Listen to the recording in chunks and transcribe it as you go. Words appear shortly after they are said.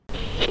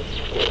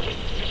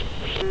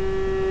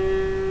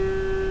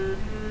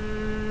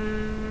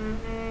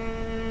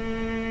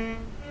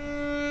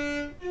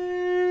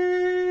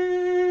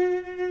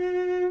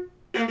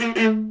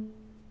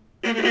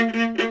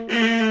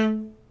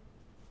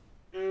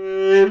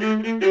Not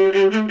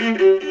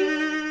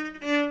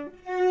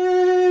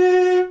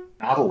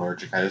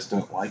allergic, I just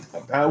don't like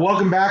them.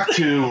 Welcome back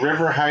to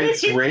River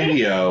Heights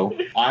Radio.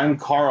 I'm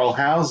Carl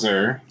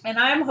Hauser. And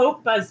I'm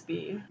Hope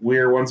Busby.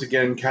 We're once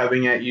again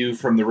coming at you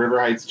from the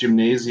River Heights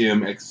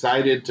Gymnasium,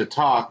 excited to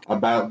talk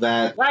about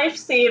that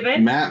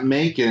life-saving,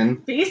 map-making,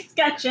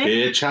 face-sketching,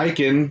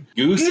 hitchhiking,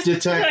 goose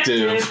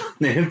detective,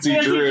 Nancy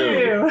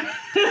Drew.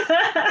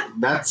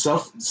 That's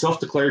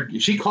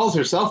self-declared. She calls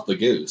herself the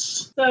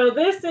goose. So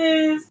this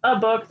is a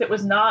book that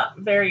was not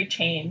very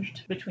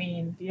changed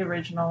between the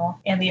original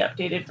and the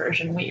updated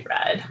version we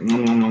read.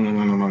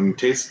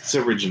 Tastes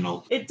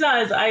original. It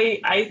does.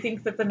 I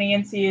think that the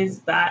Nancy is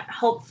that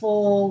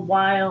helpful,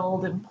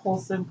 wild,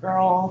 impulsive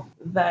girl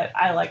that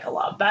I like a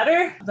lot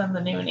better than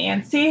the new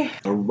Nancy.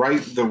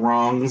 Right the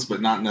wrongs,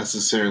 but not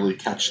necessarily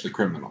catch the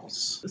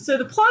criminals. So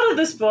the plot of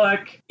this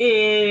book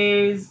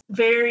is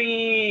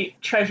very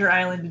Treasure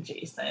Island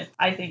adjacent.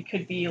 I think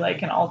could be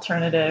like an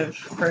alternative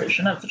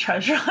version of the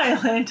Treasure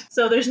Island.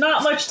 So there's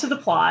not much to the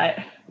plot.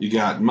 You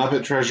got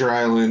Muppet Treasure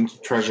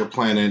Island, Treasure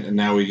Planet, and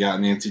now we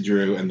got Nancy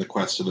Drew and the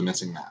quest of the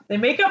missing map. They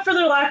make up for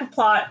their lack of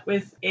plot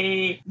with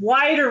a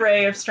wide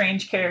array of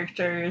strange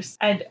characters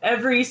and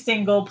every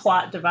single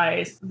plot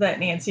device that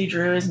Nancy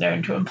Drew is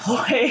known to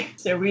employ.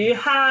 So we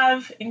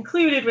have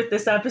included with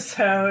this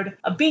episode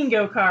a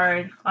bingo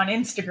card on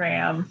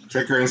Instagram.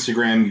 Check our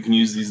Instagram. You can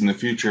use these in the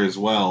future as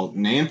well.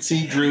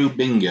 Nancy Drew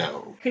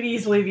Bingo. Could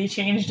easily be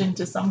changed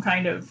into some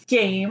kind of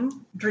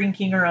game,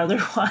 drinking or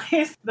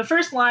otherwise. The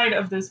first line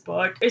of this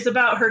book is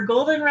about her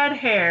golden red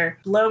hair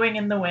blowing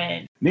in the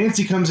wind.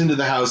 Nancy comes into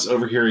the house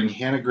overhearing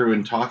Hannah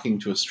Gruen talking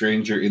to a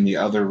stranger in the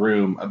other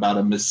room about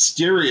a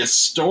mysterious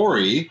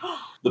story.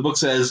 The book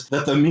says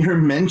that the mere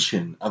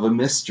mention of a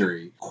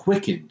mystery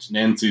quickened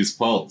Nancy's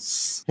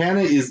pulse. Hannah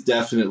is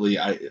definitely,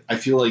 I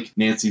feel like,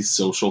 Nancy's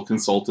social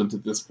consultant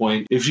at this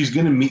point. If she's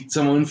going to meet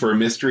someone for a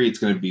mystery, it's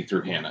going to be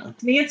through Hannah.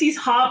 Nancy's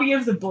hobby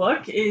of the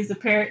book is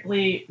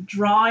apparently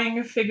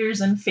drawing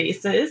figures and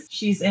faces.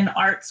 She's in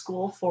art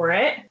school for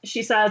it.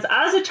 She says,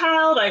 as a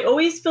child, I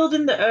always filled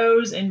in the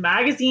O's in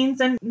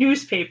magazines and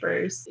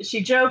newspapers.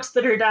 She jokes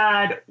that her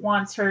dad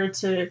wants her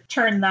to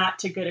turn that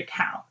to good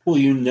account. Well,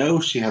 you know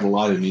she had a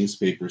lot of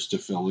newspapers to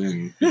fill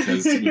in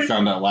because we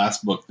found out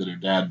last book that her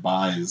dad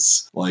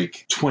buys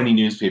like 20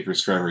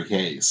 newspapers for every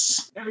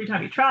case. Every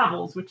time he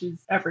travels, which is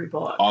every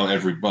book.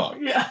 Every book.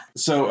 Yeah.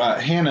 So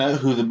Hannah,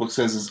 who the book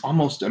says is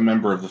almost a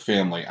member of the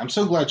family, I'm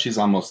so glad she's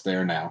almost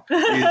there now,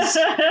 is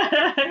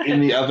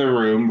in the other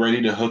room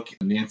ready to hook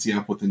Nancy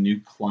up with a new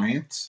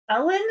client.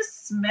 Ellen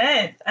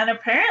Smith. And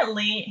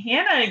apparently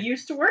Hannah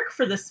used to work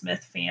for the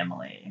Smith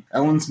family.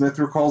 Ellen Smith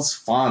recalls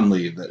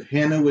fondly that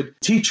Hannah would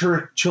teach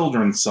her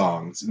children's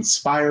songs,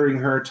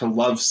 inspiring her to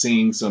love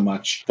singing so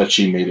much that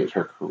she made it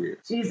her career.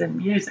 She's in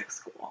music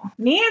school.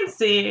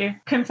 Nancy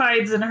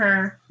confides in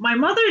her, my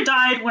mother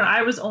died when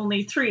I was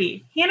only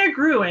 3. Hannah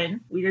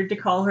Gruen, weird to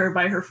call her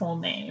by her full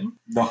name,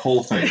 the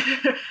whole thing,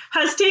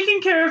 has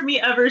taken care of me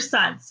ever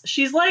since.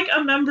 She's like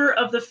a member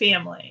of the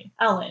family.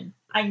 Ellen,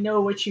 I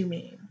know what you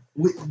mean.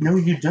 Wait, no,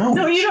 you don't.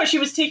 No, you don't. She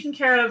was taken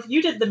care of,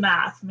 you did the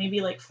math,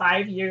 maybe like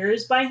 5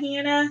 years by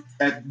Hannah.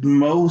 At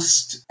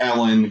most,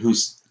 Ellen,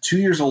 who's 2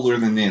 years older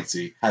than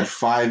Nancy, had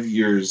 5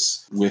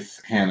 years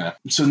with Hannah.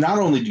 So not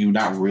only do you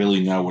not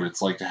really know what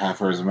it's like to have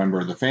her as a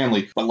member of the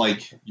family, but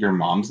like, your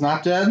mom's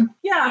not dead?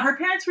 Yeah, her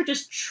parents were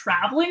just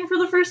traveling for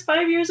the first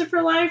 5 years of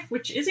her life,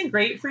 which isn't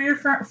great for your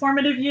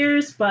formative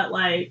years, but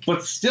like...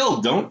 But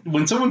still,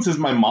 when someone says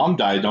my mom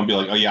died, don't be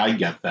like, oh yeah, I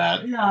get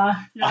that.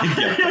 Yeah. I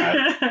get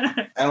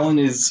that. Ellen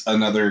is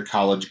another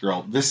college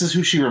girl. This is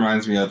who she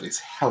reminds me of, is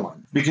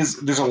Helen. Because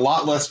there's a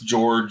lot less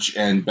George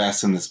and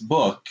Bess in this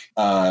book.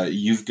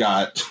 You've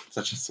got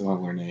such a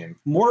similar name.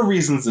 More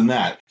reasons than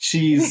that.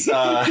 She's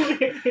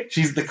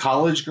she's the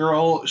college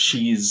girl.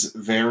 She's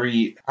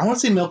very, I don't want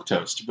to say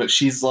milquetoast, but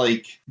she's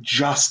like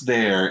just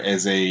there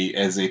as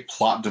a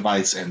plot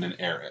device and an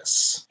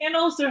heiress. And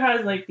also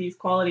has like these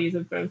qualities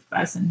of both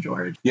Bess and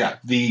George. Yeah,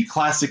 the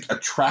classic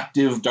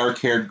attractive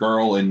dark-haired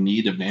girl in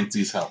need of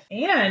Nancy's help.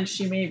 And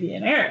she may be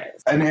an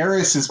heiress. An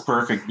heiress is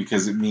perfect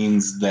because it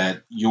means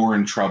that you're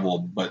in trouble,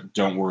 but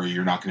don't worry,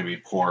 you're not going to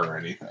be poor or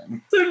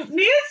anything. So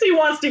Nancy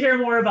wants to hear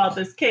more about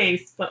this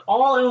case, but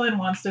all Ellen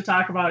wants to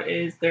talk about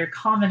is their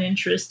common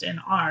interest in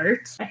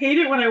art. I hate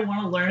it when I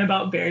want to learn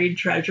about buried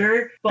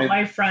treasure, but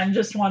my friend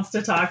just wants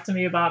to talk to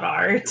me about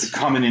art.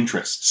 Common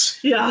interests.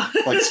 Yeah.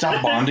 Like,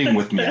 stop bonding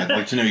with me. I'd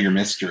like to know your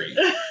mystery.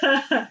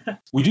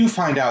 We do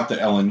find out that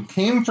Ellen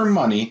came for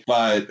money,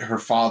 but her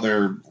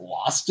father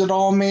lost it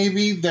all,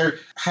 maybe? They're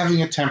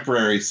having a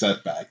temporary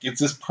setback. It's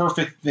this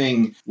perfect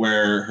thing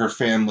where her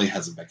family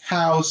has a big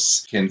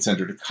house, can send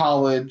her to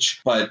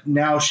college, but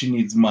now she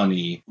needs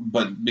money,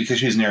 but because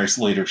she's an heiress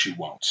later, she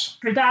won't.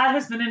 Her dad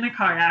has been in a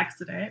car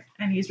accident,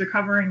 and he's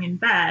recovering in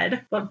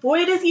bed, but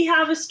boy does he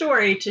have a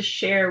story to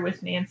share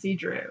with Nancy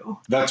Drew.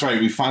 That's right.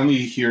 We finally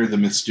hear the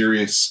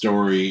mysterious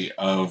story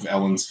of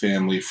Ellen's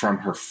family from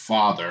her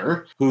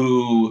father,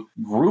 who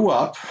grew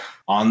up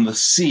on the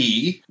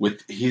sea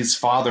with his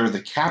father,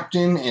 the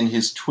captain, and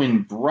his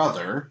twin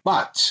brother.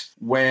 But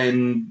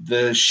when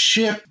the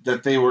ship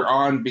that they were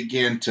on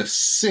began to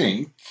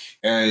sink,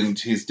 and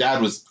his dad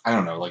was, I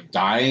don't know, like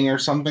dying or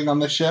something on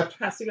the ship.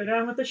 Has to go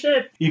down with the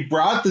ship. He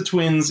brought the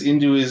twins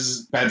into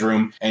his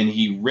bedroom and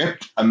he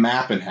ripped a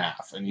map in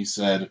half. And he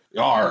said,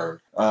 "Yar,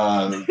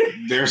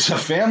 there's a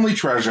family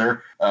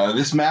treasure.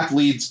 This map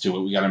leads to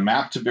it. We got a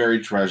map to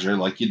buried treasure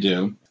like you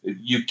do.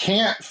 You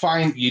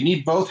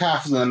need both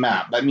halves of the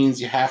map. That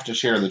means you have to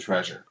share the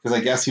treasure." Because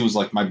I guess he was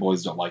like, my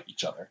boys don't like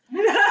each other.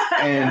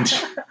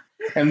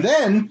 And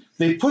then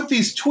they put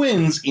these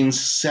twins in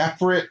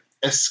separate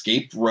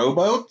escape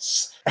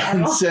rowboats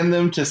and send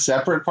them to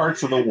separate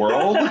parts of the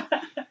world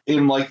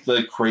in like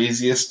the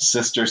craziest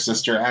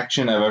sister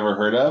action I've ever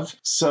heard of.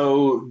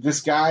 So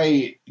this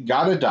guy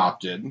got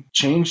adopted,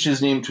 changed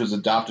his name to his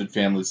adopted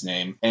family's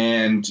name,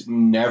 and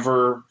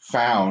never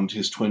found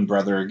his twin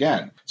brother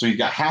again. So he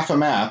got half a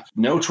map,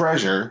 no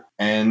treasure,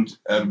 and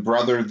a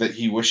brother that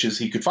he wishes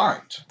he could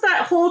find.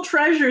 That whole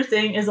treasure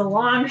thing is a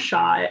long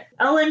shot.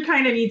 Ellen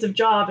kind of needs a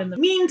job in the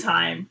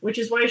meantime, which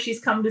is why she's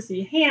come to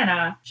see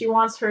Hannah. She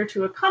wants her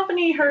to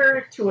accompany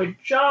her to a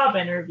job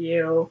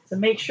interview to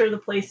make sure the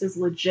place is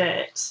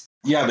legit.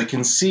 Yeah, the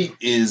conceit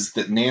is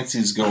that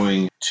Nancy's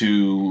going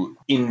to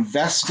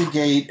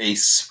investigate a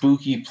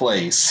spooky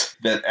place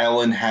that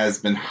Ellen has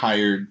been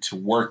hired to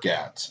work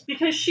at.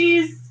 Because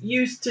she's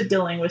used to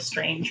dealing with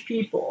strange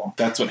people.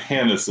 That's what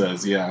Hannah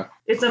says, yeah.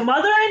 It's a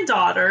mother and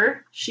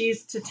daughter.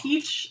 She's to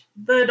teach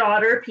the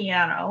daughter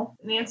piano.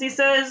 Nancy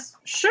says,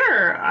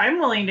 "Sure, I'm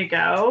willing to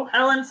go."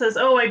 Ellen says,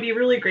 "Oh, I'd be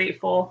really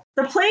grateful."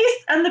 The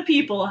place and the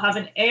people have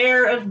an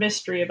air of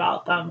mystery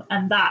about them,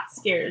 and that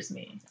scares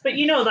me. But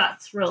you know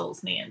that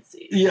thrills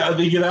Nancy. Yeah,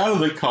 they get out of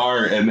the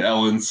car and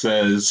Ellen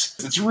says,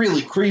 "It's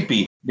really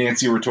creepy."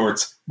 Nancy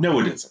retorts, "No,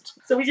 it isn't."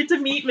 So we get to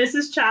meet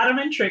Mrs. Chatham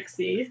and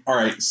Trixie. All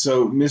right,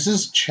 so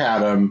Mrs.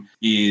 Chatham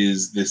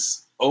is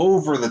this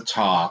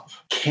over-the-top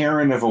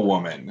Karen of a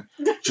woman.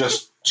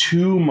 Just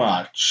too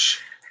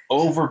much,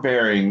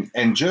 overbearing,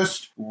 and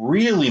just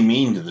really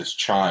mean to this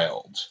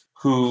child,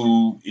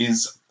 who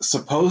is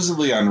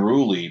supposedly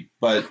unruly,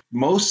 but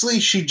mostly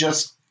she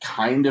just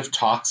kind of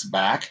talks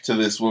back to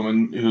this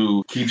woman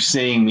who keeps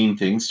saying mean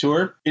things to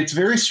her. It's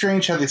very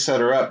strange how they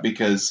set her up,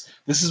 because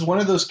this is one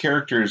of those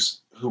characters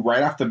who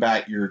right off the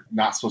bat you're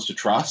not supposed to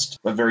trust,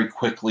 but very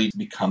quickly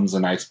becomes a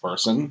nice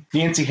person.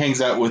 Nancy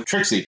hangs out with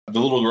Trixie. The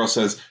little girl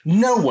says,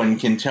 "No one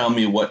can tell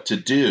me what to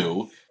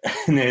do."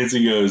 And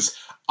Nancy goes,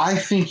 "I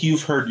think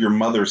you've heard your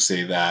mother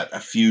say that a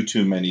few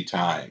too many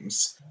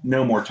times.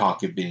 No more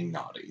talk of being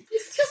naughty."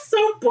 It's just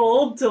so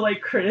bold to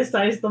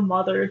criticize the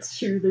mother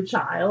to the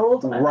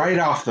child. Right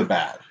off the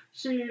bat.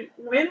 She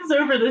wins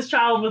over this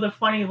child with a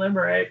funny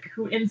limerick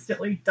who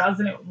instantly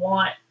doesn't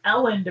want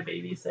Ellen to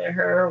babysit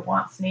her,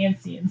 wants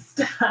Nancy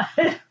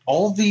instead.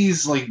 All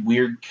these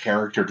weird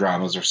character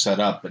dramas are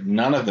set up, but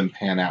none of them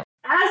pan out.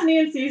 As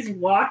Nancy's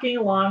walking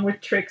along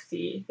with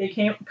Trixie, they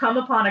come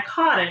upon a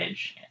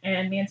cottage,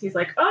 and Nancy's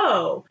like,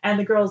 "Oh," and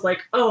the girl's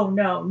like, "Oh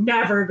no,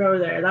 never go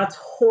there. That's a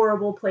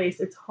horrible place.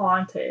 It's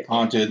haunted."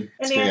 Haunted.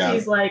 And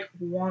Nancy's like,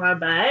 "Wanna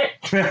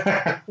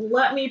bet?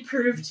 Let me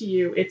prove to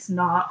you it's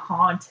not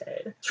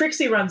haunted."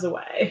 Trixie runs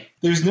away.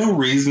 There's no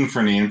reason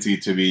for Nancy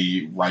to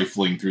be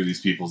rifling through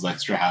these people's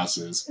extra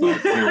houses, but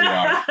here we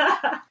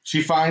are.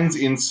 She finds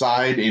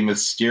inside a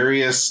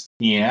mysterious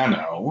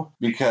piano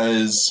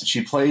because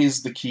she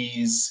plays the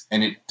keys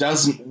and it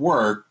doesn't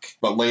work,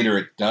 but later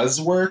it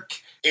does work.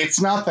 It's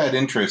not that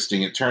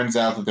interesting. It turns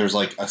out that there's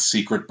a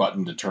secret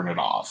button to turn it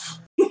off.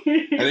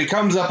 And it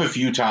comes up a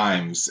few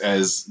times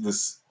as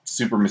this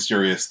super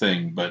mysterious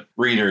thing, but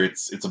reader,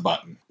 it's a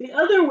button. The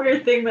other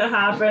weird thing that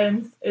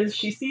happens is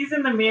she sees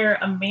in the mirror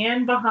a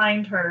man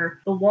behind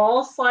her. The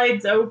wall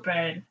slides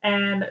open,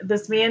 and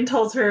this man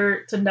tells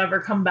her to never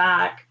come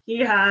back. He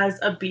has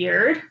a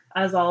beard,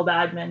 as all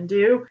bad men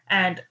do,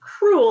 and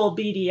cruel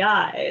beady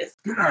eyes.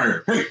 Get out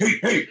of here!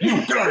 Hey,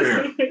 you, get out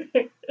of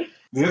here!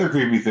 The other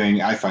creepy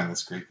thing, I find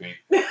this creepy,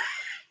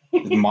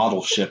 is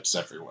model ships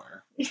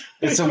everywhere.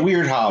 It's a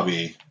weird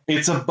hobby.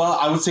 It's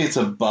I would say it's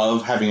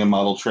above having a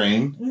model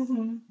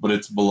train, but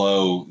it's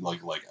below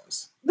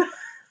Legos.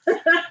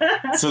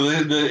 So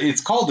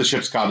it's called the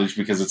ship's cottage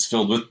because it's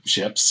filled with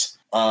ships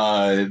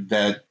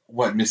that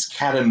Miss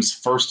Catham's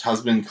first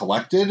husband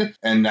collected,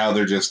 and now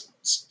they're just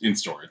in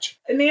storage.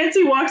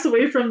 Nancy walks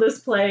away from this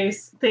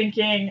place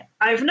thinking,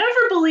 "I've never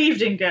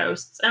believed in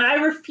ghosts, and I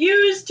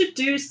refuse to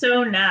do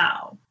so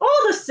now.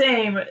 All the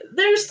same,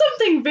 there's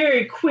something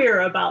very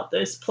queer about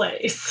this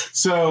place."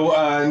 So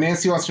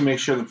Nancy wants to make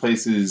sure the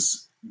place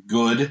is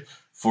good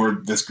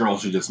for this girl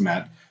she just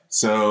met.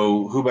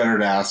 So who better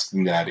to ask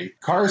than Daddy?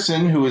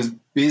 Carson, who is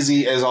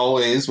busy as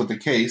always with the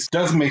case,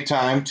 does make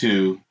time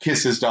to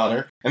kiss his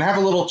daughter and have a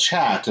little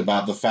chat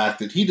about the fact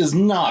that he does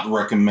not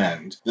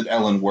recommend that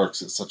Ellen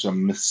works at such a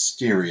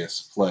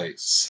mysterious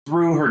place.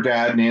 Through her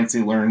dad,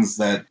 Nancy learns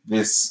that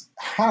this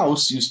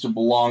house used to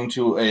belong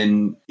to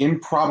an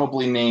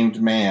improbably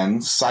named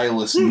man,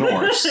 Silas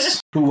Norse,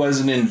 who was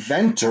an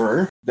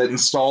inventor that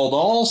installed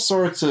all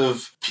sorts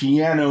of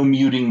piano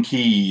muting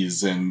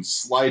keys and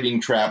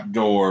sliding trap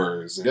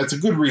doors. That's a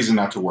good reason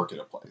not to work at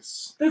a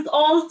place. This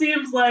all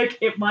seems like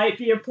it might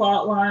be a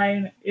plot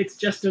line. It's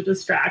just a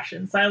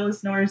distraction.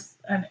 Silas Norse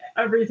and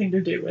everything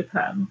to do with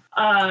him.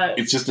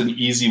 It's just an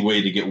easy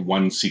way to get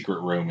one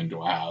secret room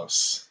into a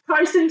house.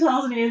 Carson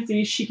tells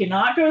Nancy she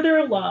cannot go there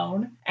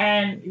alone,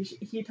 and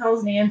he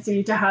tells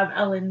Nancy to have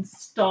Ellen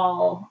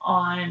stall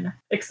on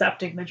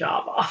accepting the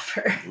job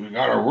offer. We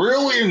gotta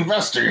really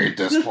investigate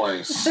this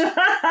place.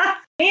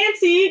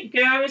 Nancy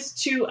goes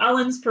to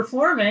Ellen's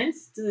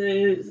performance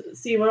to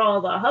see what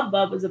all the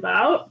hubbub is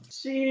about.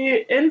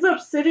 She ends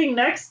up sitting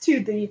next to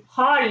the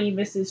haughty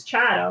Mrs.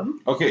 Chatham.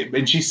 Okay,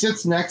 and she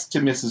sits next to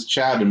Mrs.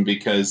 Chatham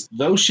because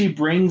though she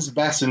brings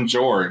Bess and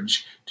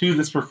George to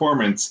this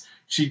performance,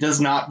 she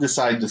does not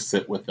decide to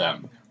sit with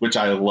them, which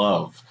I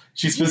love.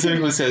 She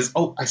specifically says,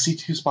 "Oh, I see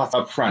 2 spots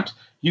up front.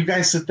 You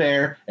guys sit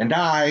there, and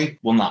I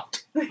will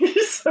not."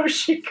 So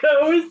she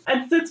goes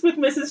and sits with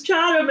Mrs.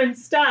 Chatham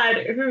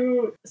instead,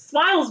 who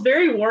smiles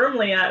very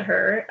warmly at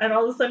her, and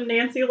all of a sudden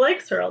Nancy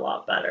likes her a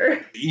lot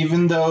better.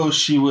 Even though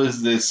she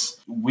was this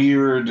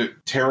weird,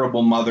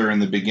 terrible mother in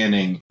the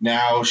beginning,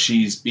 now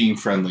she's being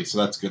friendly, so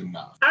that's good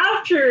enough.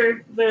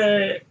 After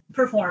the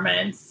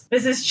performance,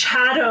 Mrs.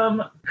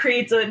 Chatham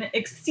creates an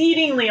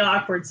exceedingly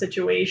awkward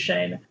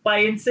situation by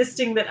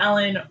insisting that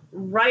Ellen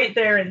right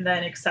there and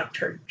then accept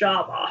her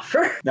job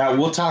offer. Now,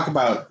 we'll talk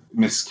about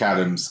Miss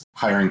Chatham's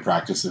hiring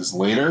practices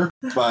later,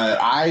 but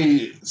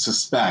I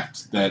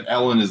suspect that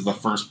Ellen is the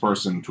first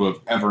person to have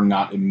ever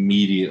not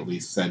immediately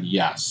said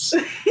yes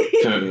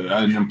to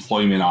an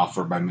employment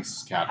offer by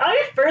Mrs. Chatham.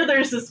 I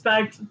further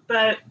suspect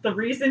that the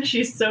reason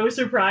she's so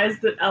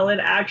surprised that Ellen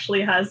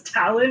actually has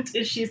talent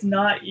is she's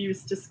not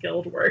used to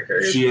skilled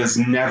workers. She has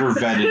never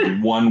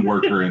vetted one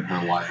worker in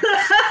her life.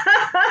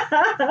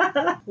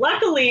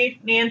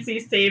 Luckily, Nancy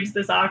saves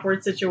this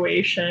awkward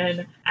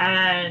situation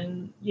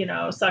and,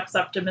 sucks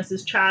up to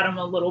Mrs. Chatham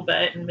a little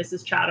bit, and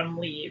Mrs. Chatham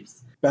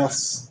leaves.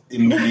 Bess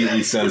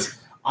immediately says,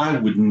 "I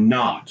would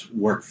not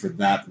work for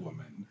that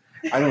woman."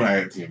 I don't know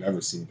if you've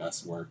ever seen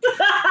Bess work.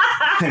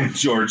 And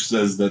George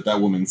says that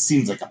woman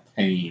seems like a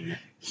pain.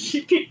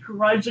 She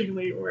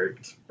begrudgingly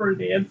worked for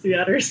Nancy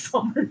at her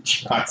summer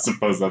job. I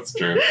suppose that's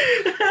true.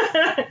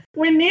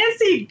 When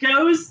Nancy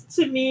goes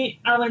to meet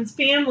Ellen's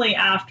family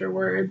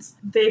afterwards,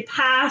 they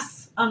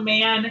pass a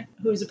man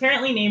who's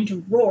apparently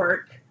named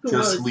Rourke.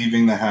 Just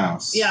leaving the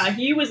house. Yeah,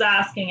 he was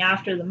asking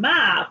after the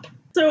map.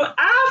 So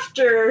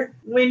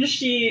when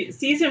she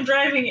sees him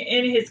driving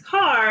in his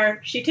car,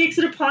 she takes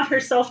it upon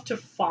herself to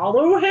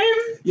follow him.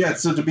 Yeah,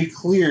 so to be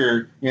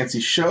clear,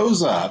 Nancy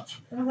shows up,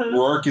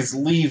 Rourke is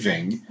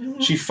leaving,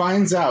 she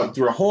finds out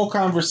through a whole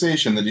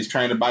conversation that he's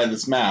trying to buy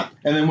this map,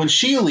 and then when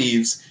she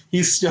leaves,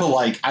 he's still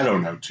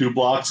 2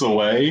 blocks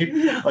away.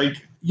 Yeah.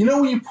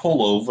 When you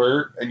pull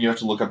over and you have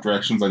to look up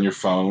directions on your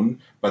phone,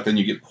 but then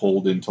you get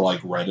pulled into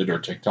Reddit or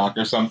TikTok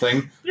or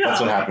something? Yeah.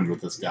 That's what happened with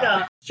this guy.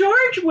 Yeah.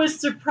 George was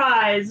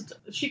surprised.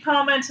 She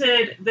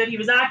commented that he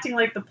was acting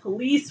like the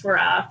police were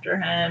after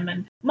him,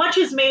 and much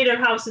is made of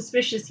how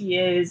suspicious he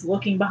is,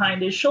 looking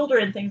behind his shoulder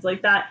and things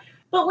like that.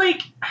 But,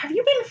 have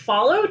you been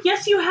followed?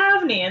 Yes, you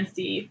have,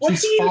 Nancy. What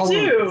do you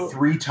do?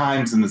 3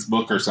 times in this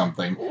book or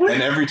something,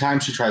 and every time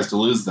she tries to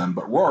lose them,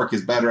 but Rourke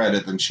is better at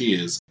it than she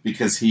is,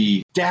 because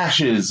he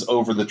dashes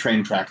over the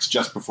train tracks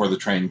just before the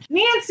train.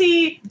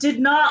 Nancy did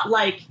not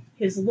like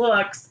his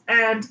looks,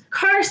 and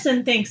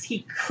Carson thinks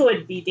he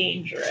could be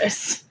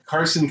dangerous.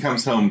 Carson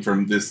comes home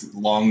from this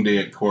long day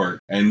at court,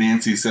 and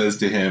Nancy says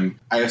to him,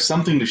 "I have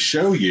something to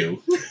show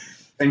you."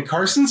 And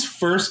Carson's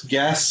first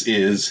guess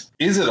is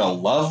it a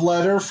love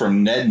letter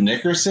from Ned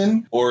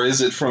Nickerson, or is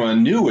it from a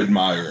new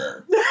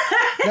admirer?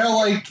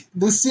 Now,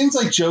 this seems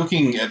like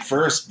joking at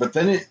first, but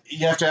then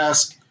you have to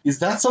ask, is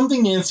that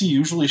something Nancy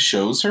usually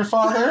shows her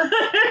father?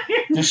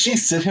 Does she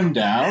sit him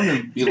down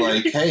and be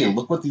like, "Hey,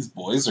 look what these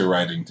boys are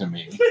writing to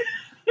me"?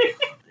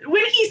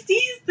 When he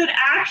sees that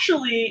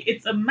actually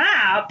it's a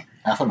map,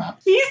 half a map,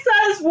 he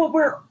says what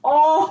we're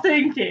all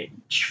thinking.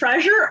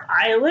 "Treasure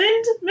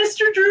Island?"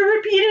 Mr. Drew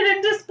repeated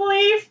in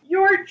disbelief.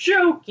 "You're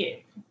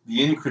joking."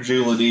 The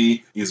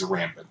incredulity is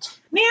rampant.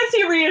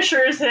 Nancy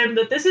reassures him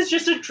that this is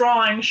just a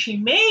drawing she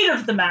made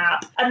of the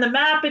map, and the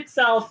map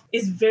itself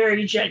is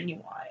very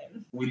genuine.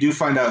 We do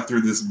find out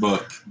through this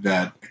book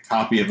that a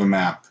copy of a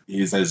map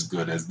is as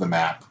good as the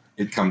map.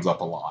 It comes up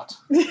a lot.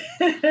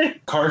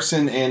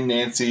 Carson and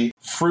Nancy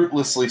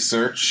fruitlessly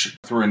search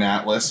through an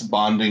atlas,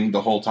 bonding the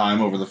whole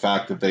time over the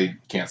fact that they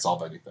can't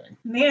solve anything.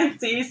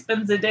 Nancy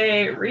spends a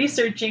day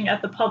researching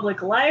at the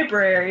public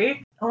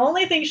library. The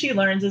only thing she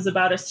learns is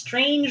about a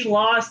strange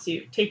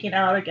lawsuit taken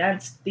out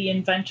against the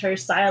inventor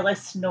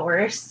Silas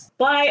Norse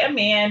by a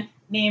man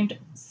named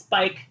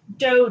Spike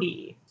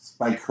Doty.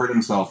 Spike hurt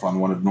himself on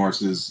one of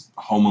Norse's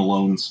Home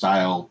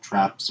Alone-style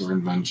traps or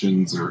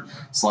inventions or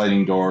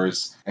sliding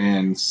doors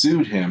and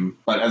sued him,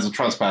 but as a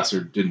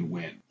trespasser didn't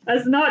win.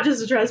 As not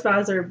just a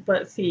trespasser,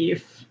 but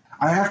thief.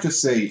 I have to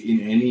say, in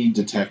any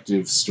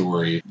detective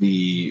story,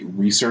 the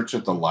research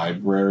at the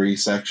library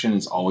section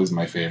is always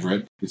my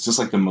favorite. It's just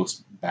like the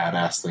most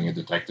badass thing a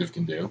detective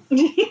can do.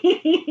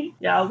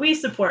 Yeah, we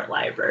support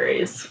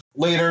libraries.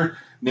 Later,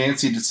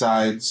 Nancy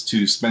decides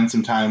to spend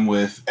some time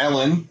with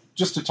Ellen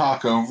just to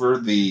talk over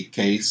the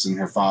case and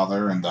her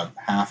father and the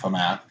half a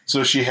map.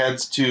 So she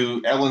heads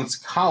to Ellen's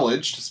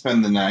college to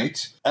spend the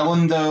night.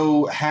 Ellen,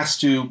 though, has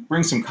to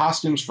bring some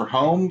costumes for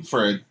home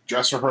for a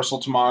dress rehearsal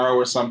tomorrow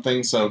or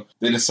something, so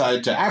they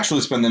decide to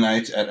actually spend the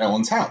night at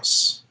Ellen's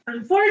house.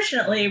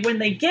 Unfortunately, when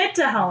they get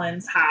to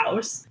Helen's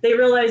house, they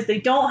realize they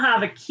don't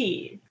have a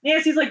key.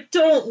 Nancy's like,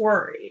 don't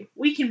worry,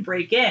 we can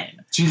break in.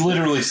 She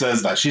literally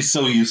says that. She's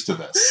so used to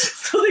this.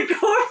 So they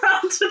go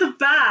around to the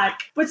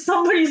back, but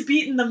somebody's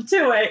beating them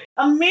to it.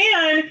 A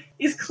man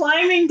is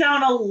climbing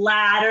down a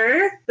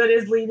ladder that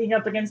is leading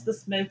up against the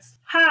Smith's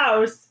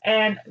house,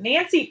 and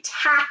Nancy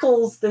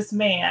tackles this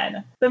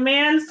man. The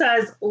man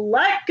says,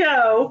 let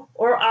go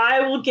or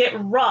I will get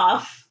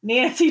rough.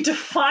 Nancy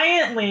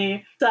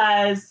defiantly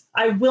says,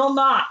 I will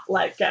not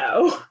let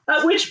go.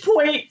 At which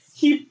point,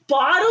 he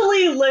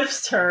bodily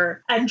lifts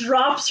her and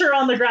drops her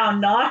on the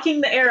ground,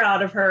 knocking the air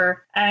out of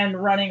her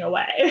and running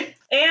away.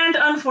 And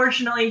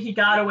unfortunately, he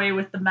got away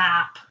with the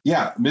map.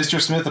 Yeah,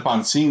 Mr. Smith,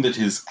 upon seeing that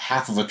his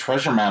half of a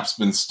treasure map's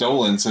been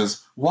stolen,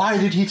 says, why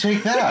did he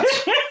take that?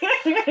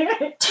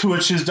 To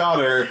which his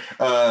daughter,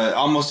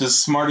 almost as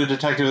smart a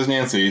detective as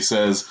Nancy,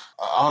 says,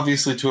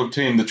 obviously to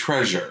obtain the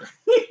treasure.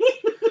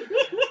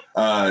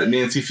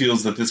 Nancy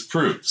feels that this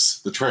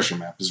proves the treasure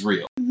map is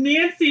real.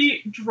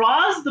 Nancy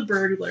draws the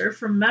burglar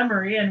from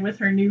memory, and with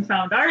her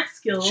newfound art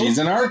skills... She's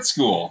in art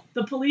school.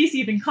 The police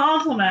even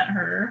compliment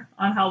her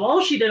on how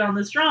well she did on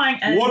this drawing.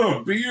 And what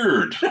a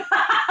beard!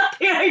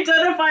 They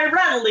identify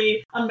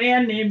readily a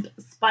man named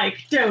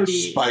Spike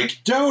Doty.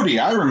 Spike Doty!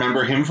 I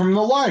remember him from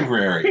the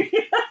library.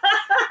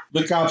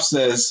 The cop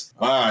says,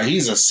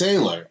 he's a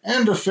sailor,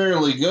 and a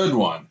fairly good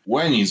one,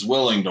 when he's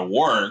willing to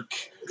work.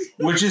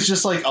 Which is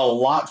just like a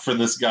lot for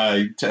this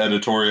guy to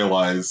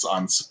editorialize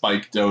on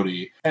Spike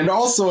Doty. And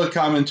also a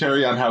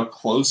commentary on how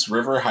close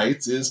River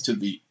Heights is to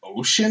the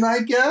ocean, I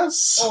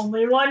guess?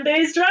 Only one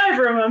day's drive,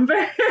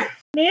 remember?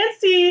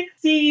 Nancy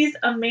sees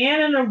a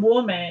man and a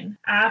woman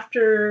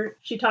after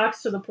she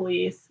talks to the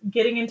police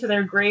getting into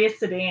their gray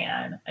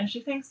sedan, and she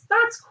thinks,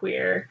 that's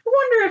queer. I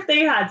wonder if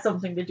they had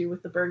something to do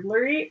with the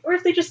burglary, or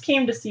if they just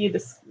came to see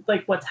this,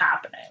 like, what's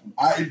happening.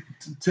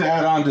 To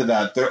add on to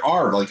that, there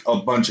are, like, a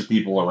bunch of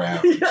people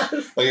around.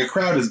 Yes. Like, a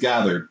crowd is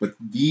gathered, but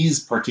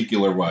these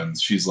particular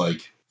ones, she's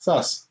like,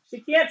 sus. She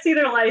can't see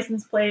their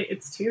license plate.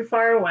 It's too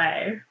far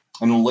away.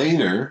 And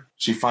later,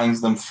 she finds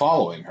them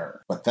following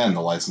her, but then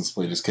the license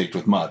plate is caked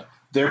with mud.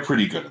 They're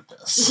pretty good at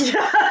this.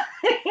 Yeah.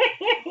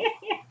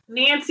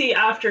 Nancy,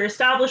 after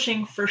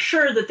establishing for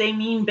sure that they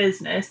mean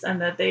business and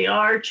that they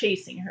are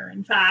chasing her,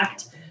 in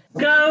fact,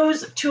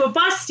 goes to a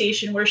bus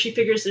station where she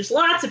figures there's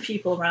lots of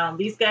people around.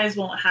 These guys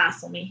won't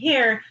hassle me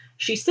here.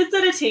 She sits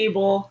at a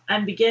table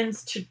and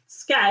begins to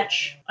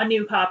sketch a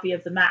new copy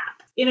of the map.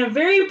 In a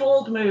very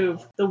bold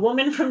move, the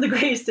woman from the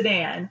gray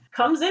sedan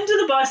comes into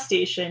the bus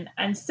station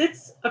and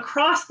sits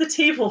across the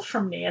table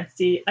from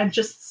Nancy and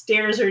just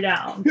stares her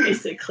down,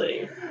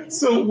 basically.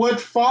 So what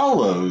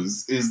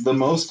follows is the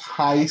most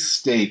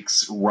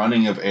high-stakes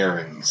running of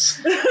errands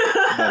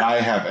that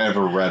I have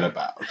ever read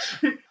about.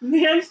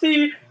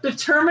 Nancy,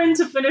 determined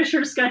to finish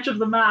her sketch of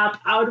the map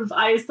out of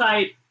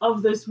eyesight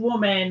of this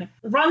woman,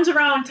 runs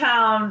around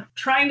town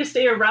trying to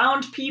stay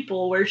around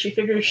people where she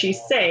figures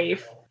she's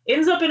safe.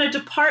 Ends up in a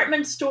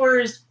department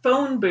store's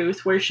phone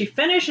booth where she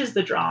finishes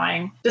the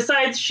drawing,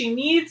 decides she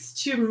needs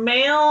to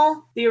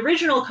mail the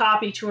original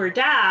copy to her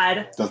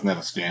dad. Doesn't have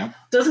a stamp.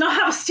 Does not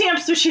have a stamp,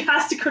 so she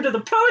has to go to the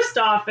post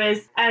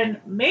office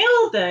and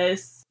mail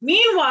this.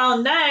 Meanwhile,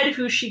 Ned,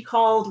 who she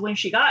called when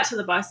she got to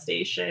the bus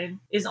station,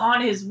 is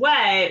on his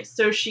way,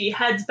 so she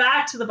heads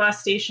back to the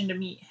bus station to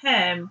meet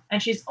him,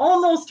 and she's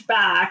almost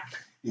back.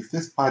 If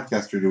this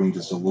podcast were doing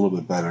just a little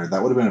bit better,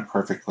 that would have been a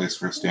perfect place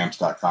for a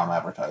Stamps.com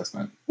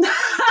advertisement.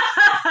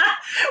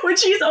 When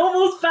she's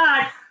almost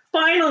back,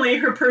 finally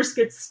her purse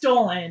gets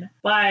stolen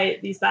by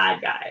these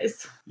bad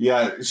guys.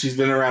 Yeah, she's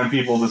been around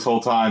people this whole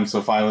time,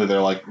 so finally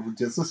they're like,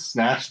 just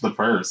snatch the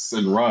purse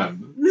and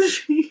run.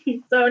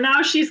 So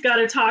now she's got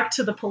to talk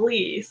to the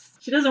police.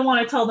 She doesn't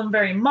want to tell them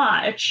very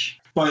much.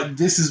 But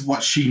this is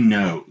what she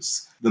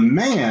knows. The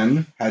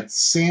man had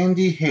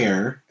sandy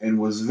hair and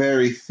was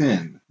very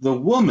thin. The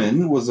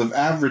woman was of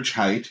average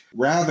height,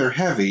 rather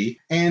heavy,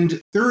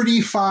 and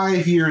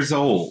 35 years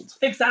old.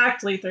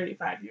 Exactly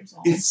 35 years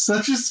old. It's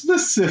such a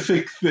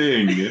specific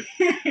thing.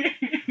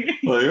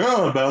 Like,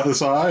 oh, about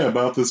this high,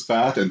 about this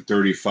fat, and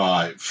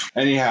 35.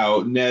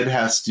 Anyhow, Ned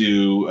has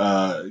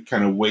to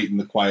kind of wait in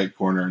the quiet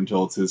corner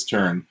until it's his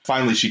turn.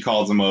 Finally, she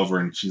calls him over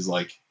and she's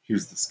like,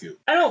 here's the scoop.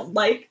 I don't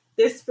like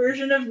this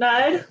version of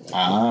Ned.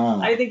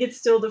 I think it's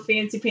still the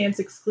Fancy Pants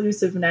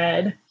exclusive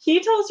Ned. He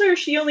tells her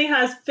she only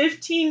has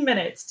 15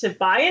 minutes to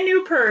buy a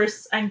new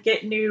purse and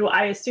get new,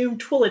 I assume,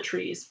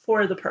 toiletries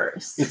for the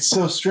purse. It's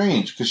so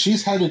strange, because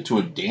she's headed to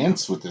a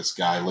dance with this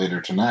guy later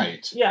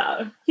tonight.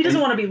 Yeah, he doesn't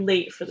want to be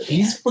late for the dance.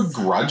 He's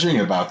begrudging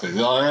about this.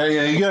 Oh,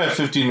 yeah, you got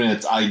 15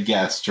 minutes, I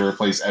guess, to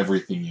replace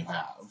everything you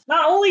have.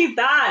 Not only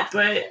that,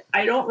 but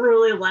I don't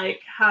really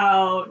like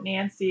how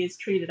Nancy is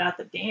treated at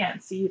the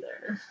dance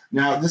either.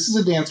 Now, this is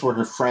a dance where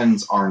her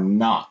friends are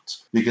not,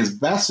 because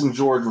Bess and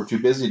George were too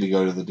busy to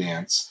go to the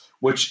dance,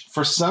 which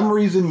for some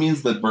reason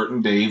means that Bert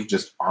and Dave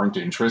just aren't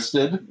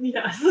interested.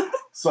 Yes.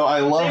 So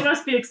I love... They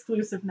must be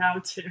exclusive now,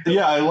 too.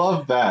 Yeah, I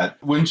love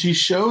that. When she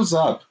shows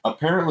up,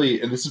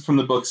 apparently, and this is from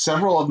the book,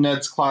 several of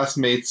Ned's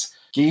classmates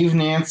gave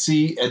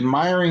Nancy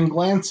admiring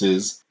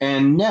glances,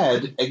 and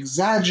Ned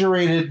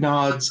exaggerated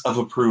nods of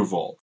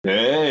approval.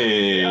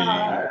 Hey!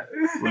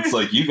 Looks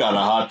like you got a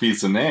hot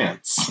piece of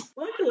Nance.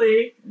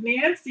 Luckily,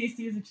 Nancy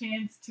sees a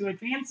chance to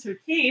advance her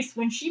case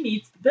when she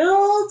meets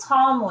Bill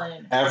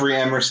Tomlin. Every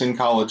Emerson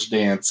College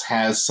dance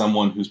has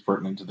someone who's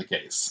pertinent to the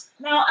case.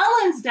 Now,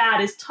 Ellen's dad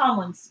is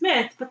Tomlin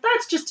Smith, but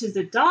that's just his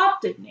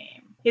adopted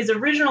name. His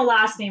original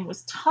last name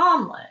was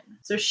Tomlin.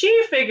 So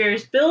she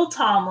figures Bill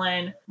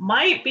Tomlin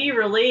might be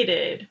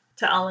related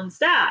to Ellen's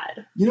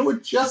dad. You know,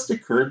 it just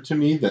occurred to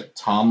me that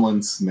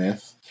Tomlin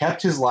Smith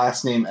kept his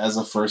last name as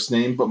a first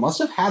name, but must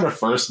have had a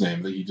first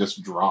name that he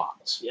just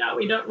dropped. Yeah,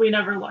 we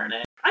never learn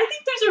it. I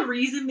think there's a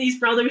reason these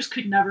brothers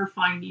could never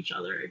find each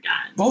other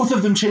again. Both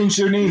of them changed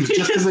their names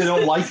just because they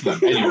don't like them.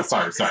 Anyway,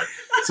 sorry.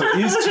 So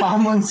is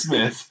Tomlin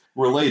Smith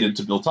related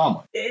to Bill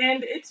Tomlin?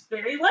 And it's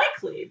very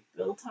likely.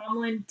 Bill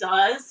Tomlin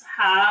does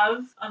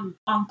have an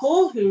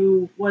uncle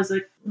who was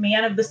a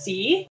man of the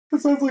sea.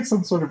 That sounds like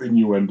some sort of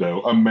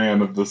innuendo, a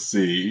man of the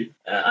sea.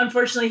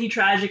 Unfortunately, he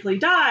tragically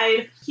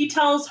died. He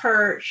tells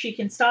her she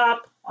can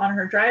stop on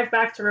her drive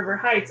back to River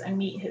Heights and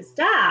meet his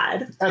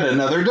dad. At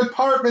another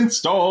department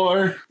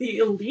store. The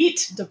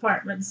elite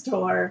department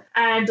store.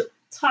 And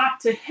talk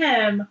to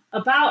him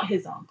about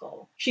his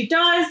uncle. She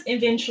does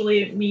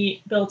eventually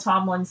meet Bill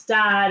Tomlin's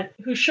dad,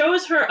 who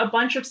shows her a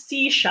bunch of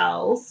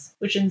seashells,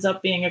 which ends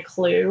up being a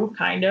clue,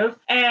 kind of,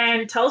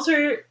 and tells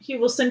her he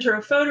will send her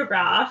a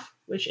photograph,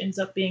 which ends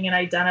up being an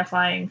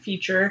identifying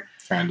feature.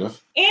 Kind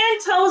of.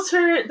 And tells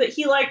her that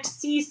he liked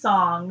sea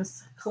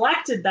songs,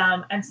 collected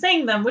them, and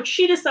sang them, which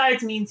she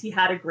decides means he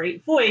had a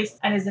great voice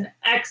and is an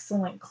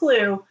excellent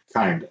clue.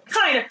 Kind of.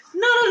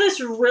 None of this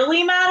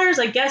really matters.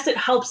 I guess it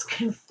helps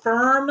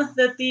confirm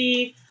that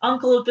the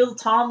uncle of Bill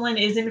Tomlin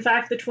is in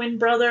fact the twin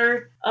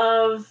brother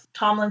of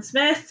Tomlin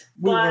Smith.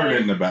 We learn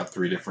it in about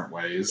 3 different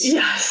ways.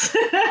 Yes.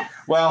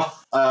 Well,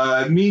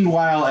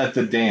 meanwhile at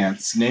the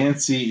dance,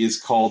 Nancy is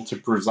called to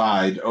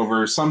preside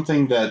over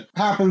something that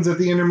happens at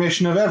the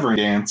intermission of every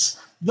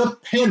dance. The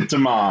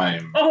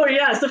pantomime. Oh,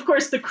 yes, of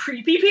course, the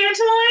creepy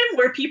pantomime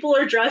where people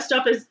are dressed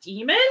up as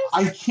demons.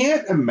 I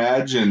can't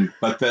imagine,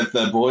 but that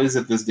the boys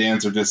at this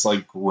dance are just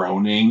like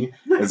groaning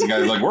as the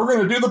guy's like, we're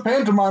going to do the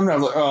pantomime. And I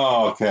was like,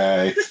 oh,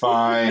 okay,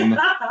 fine.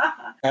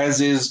 As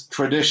is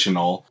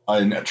traditional,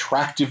 an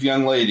attractive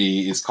young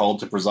lady is called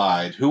to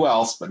preside. Who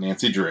else but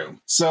Nancy Drew?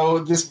 So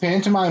this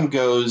pantomime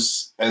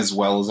goes as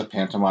well as a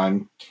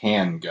pantomime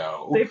can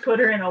go. They put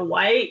her in a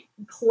white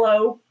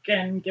cloak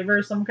and give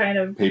her some kind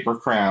of paper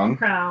crown.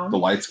 The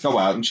lights go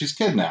out and she's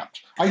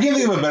kidnapped. I can't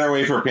think of a better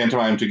way for a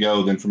pantomime to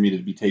go than for me to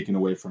be taken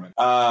away from it.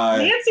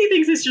 Nancy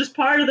thinks it's just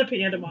part of the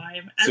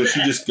pantomime. So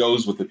she just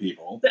goes with the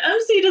people. The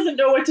MC doesn't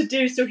know what to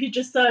do, so he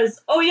just says,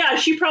 oh yeah,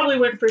 she probably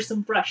went for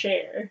some fresh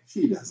air.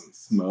 She doesn't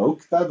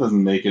smoke. That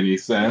doesn't make any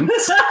sense.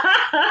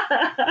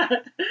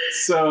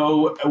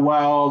 So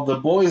while the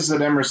boys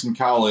at Emerson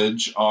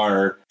College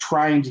are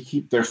trying to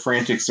keep their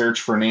frantic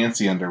search for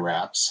Nancy under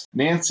wraps,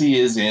 Nancy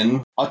is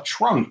in a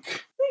trunk. I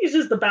think it's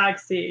just the back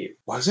seat.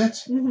 Was it?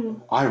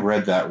 Mm-hmm. I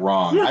read that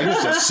wrong. I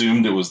just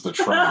assumed it was the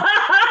trunk.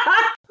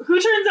 Who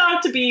turns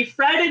out to be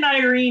Fred and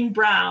Irene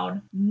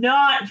Brown.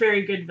 Not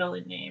very good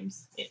villain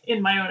names,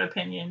 in my own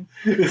opinion.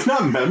 It's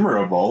not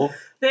memorable.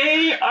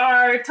 They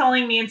are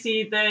telling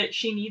Nancy that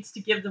she needs to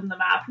give them the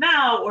map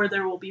now or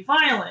there will be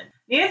violence.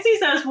 Nancy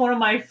says one of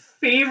my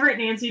favorite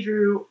Nancy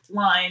Drew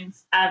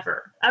lines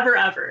ever.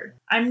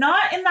 I'm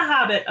not in the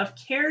habit of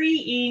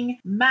carrying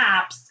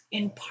maps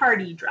in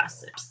party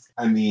dresses.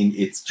 I mean,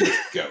 it's just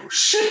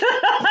gauche.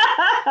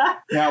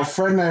 Now,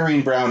 Fred and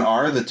Irene Brown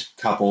are the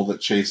couple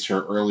that chased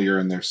her earlier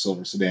in their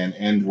silver sedan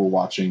and were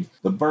watching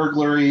the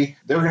burglary.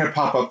 They're going to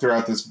pop up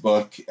throughout this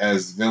book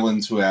as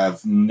villains who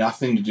have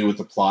nothing to do with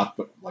the plot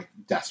but, like,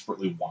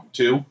 desperately want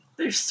to.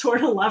 They're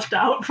sort of left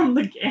out from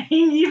the gang,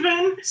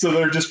 even. So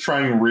they're just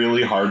trying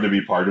really hard to be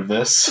part of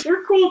this.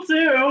 They're cool,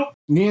 too.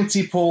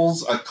 Nancy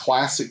pulls a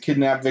classic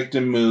kidnap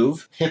victim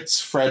move,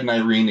 hits Fred and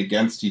Irene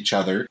against each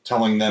other,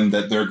 telling them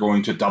that they're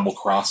going to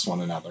double-cross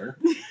one another.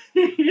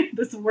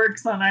 This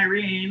works on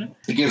Irene.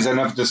 It gives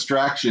enough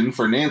distraction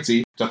for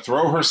Nancy to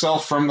throw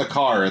herself from the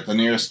car at the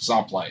nearest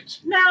stoplight.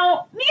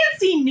 Now,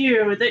 Nancy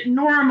knew that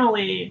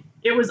normally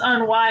it was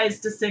unwise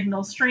to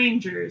signal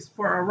strangers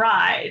for a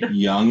ride.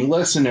 Young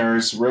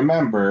listeners,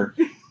 remember,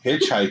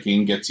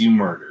 hitchhiking gets you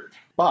murdered.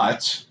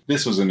 But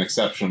this was an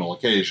exceptional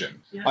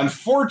occasion. Yeah.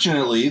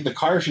 Unfortunately, the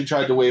car she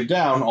tried to wave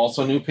down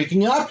also knew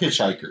picking up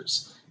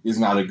hitchhikers is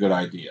not a good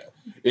idea.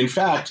 In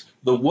fact,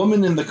 the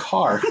woman in the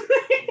car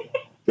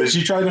that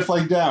she tried to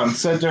flag down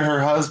said to her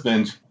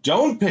husband,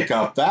 "Don't pick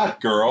up that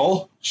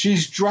girl.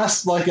 She's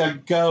dressed like a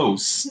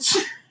ghost."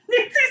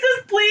 Nancy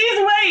says,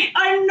 "Please wait,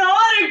 I'm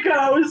not a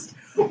ghost.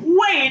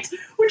 Wait."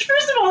 Which,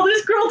 first of all,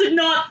 this girl did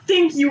not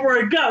think you were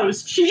a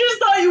ghost. She just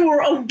thought you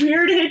were a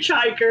weird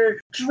hitchhiker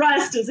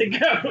dressed as a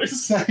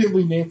ghost.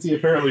 Secondly, Nancy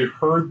apparently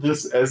heard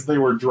this as they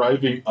were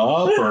driving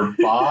up or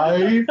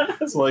by.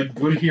 It's like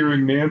good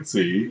hearing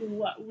Nancy.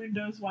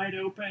 Windows wide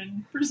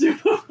open,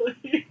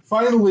 presumably.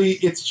 Finally,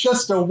 it's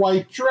just a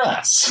white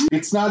dress.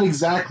 It's not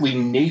exactly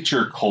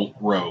nature cult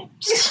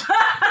robes.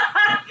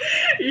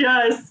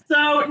 Yes.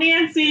 So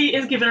Nancy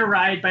is given a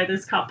ride by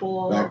this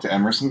couple. Back to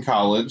Emerson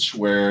College,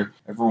 where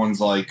everyone's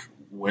like,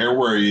 "Where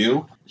were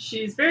you?"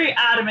 She's very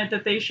adamant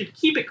that they should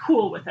keep it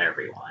cool with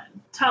everyone.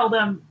 Tell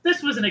them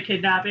this wasn't a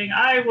kidnapping.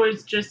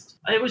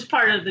 It was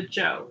part of the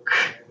joke.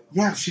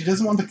 Yeah, she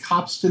doesn't want the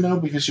cops to know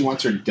because she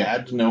wants her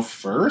dad to know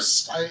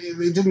first?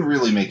 It didn't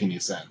really make any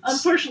sense.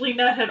 Unfortunately,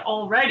 Ned had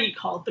already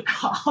called the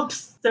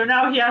cops, so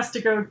now he has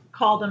to go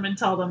call them and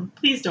tell them,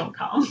 please don't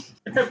come.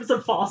 It was a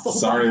false alarm.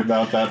 Sorry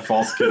about that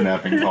false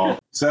kidnapping call.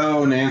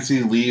 So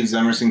Nancy leaves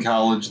Emerson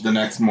College the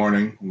next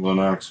morning,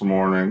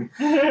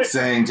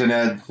 saying to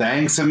Ned,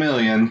 "Thanks a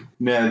million."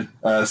 Ned,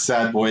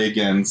 sad boy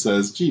again,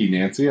 says, "Gee,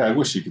 Nancy, I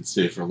wish you could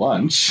stay for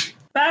lunch."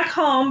 Back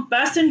home,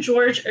 Bess and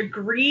George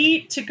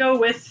agree to go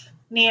with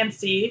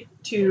Nancy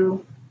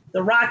to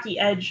the Rocky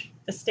Edge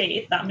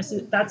estate.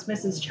 That's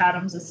Mrs.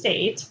 Chatham's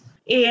estate.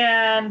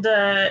 And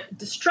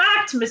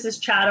distract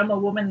Mrs. Chatham, a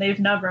woman they've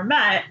never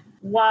met,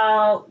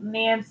 while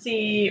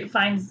Nancy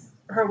finds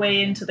her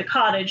way into the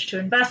cottage to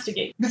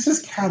investigate.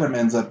 Mrs. Chatham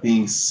ends up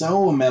being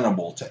so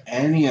amenable to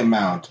any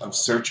amount of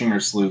searching or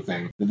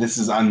sleuthing that this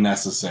is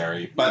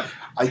unnecessary. But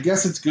I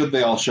guess it's good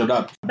they all showed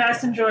up.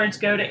 Bess and George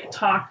go to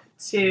talk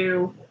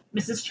to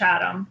Mrs.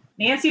 Chatham.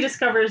 Nancy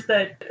discovers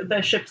that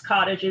the ship's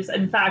cottage is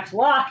in fact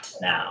locked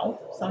now.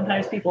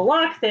 Sometimes people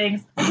lock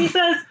things. And he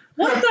says,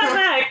 "What the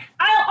heck?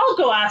 I'll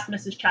go ask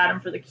Mrs.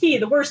 Chatham for the key."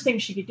 The worst thing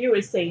she could do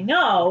is say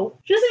no.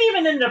 She doesn't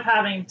even end up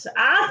having to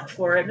ask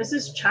for it.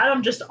 Mrs.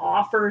 Chatham just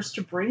offers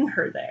to bring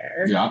her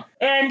there. Yeah.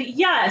 And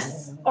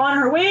yes, on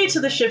her way to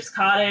the ship's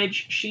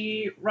cottage,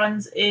 she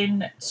runs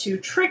into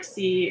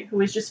Trixie,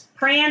 who is just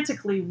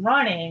frantically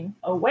running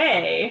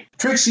away.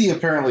 Trixie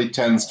apparently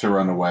tends to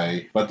run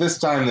away, but this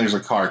time there's a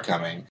car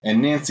coming,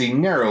 and Nancy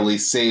narrowly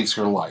saves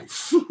her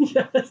life.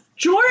 Yes.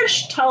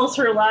 George tells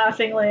her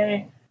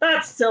laughingly,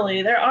 "That's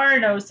silly. There are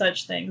no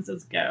such things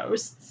as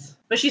ghosts."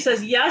 But she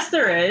says, "Yes,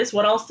 there is.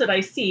 What else did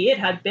I see? It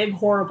had big,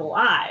 horrible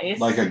eyes."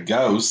 Like a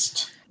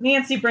ghost.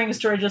 Nancy brings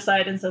George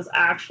aside and says,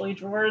 "Actually,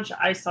 George,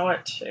 I saw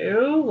it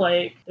too.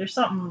 Like, there's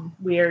something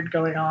weird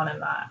going on in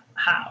that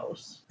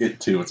house." It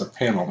too. It's a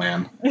panel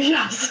man.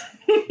 Yes.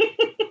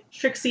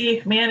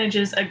 Trixie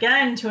manages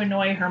again to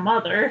annoy her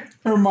mother.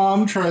 Her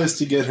mom tries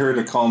to get her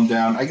to calm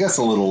down, I guess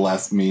a little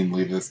less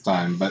meanly this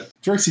time, but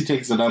Trixie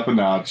takes it up a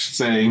notch,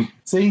 saying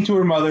to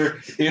her mother,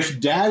 "If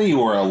Daddy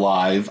were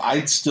alive,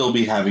 I'd still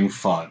be having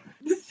fun."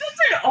 This is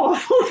an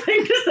awful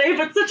thing to say,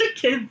 but such a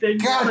kid thing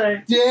to God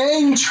say.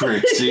 dang,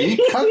 Trixie.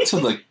 Cut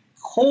to the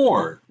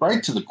core.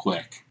 Right to the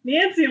quick.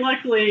 Nancy,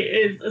 luckily,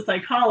 is a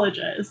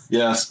psychologist.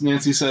 Yes,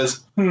 Nancy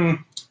says,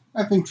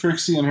 I think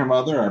Trixie and her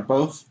mother are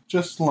both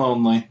just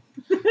lonely.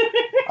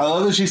 I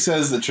love that she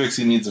says that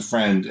Trixie needs a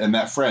friend, and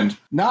that friend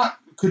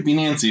could be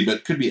Nancy,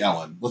 but could be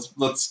Ellen.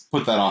 Let's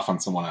put that off on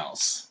someone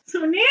else. So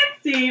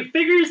Nancy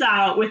figures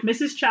out with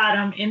Mrs.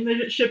 Chatham in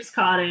the ship's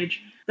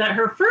cottage that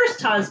her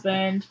first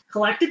husband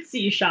collected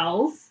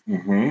seashells,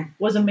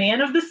 was a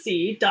man of the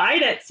sea,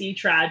 died at sea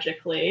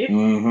tragically.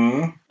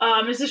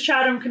 Mrs.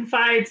 Chatham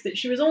confides that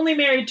she was only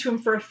married to him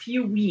for a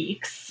few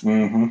weeks.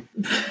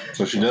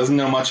 So she doesn't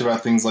know much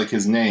about things like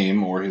his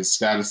name or his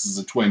status as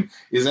a twin.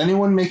 Is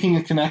anyone making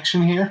a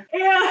connection here?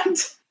 And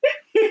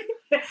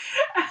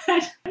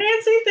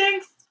Nancy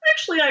thinks,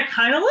 actually, I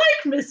kind of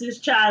like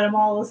Mrs. Chatham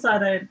all of a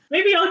sudden.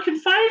 Maybe I'll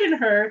confide in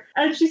her.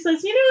 And she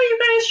says, you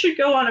guys should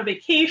go on a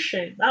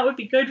vacation. That would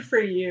be good for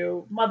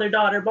you.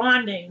 Mother-daughter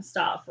bonding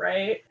stuff,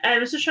 right?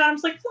 And Mrs.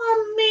 Chatham's like,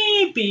 well,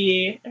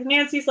 maybe. And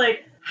Nancy's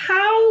like,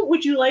 how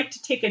would you like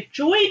to take a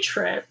joy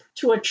trip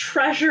to a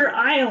treasure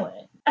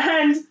island?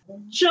 And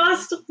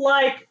just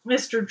like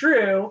Mr.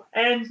 Drew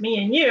and me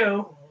and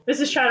you,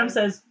 Mrs. Chatham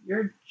says,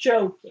 you're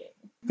joking.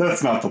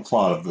 That's not the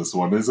plot of this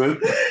one, is it?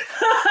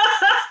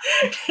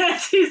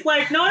 Nancy's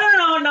like, no,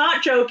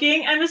 not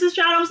joking. And Mrs.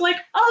 Chatham's like,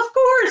 of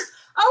course,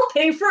 I'll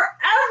pay for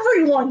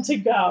everyone to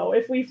go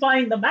if we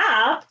find the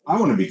map. I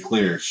want to be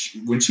clear.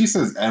 When she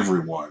says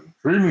everyone,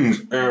 she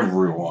means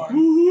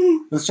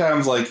everyone. Mrs.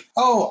 Chatham's like,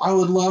 oh, I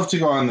would love to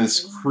go on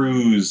this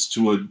cruise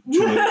to a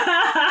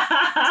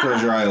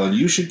treasure island.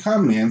 You should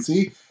come,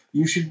 Nancy.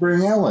 You should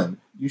bring Ellen.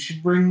 You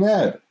should bring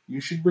Ned.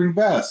 You should bring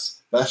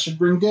Bess. Beth should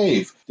bring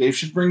Dave. Dave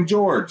should bring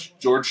George.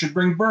 George should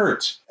bring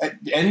Bert.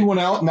 Anyone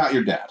else? Not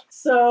your dad.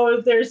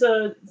 So there's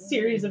a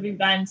series of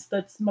events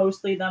that's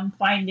mostly them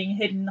finding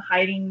hidden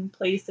hiding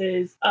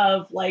places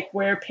of like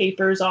where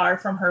papers are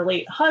from her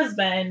late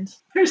husband.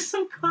 There's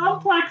some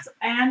complex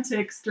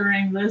antics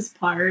during this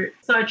part,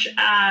 such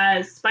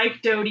as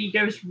Spike Doty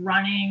goes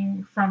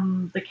running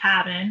from the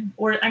cabin,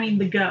 or I mean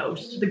the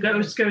ghost. The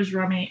ghost goes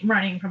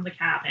running from the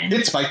cabin.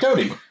 It's Spike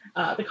Doty.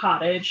 The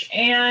cottage,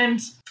 and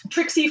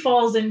Trixie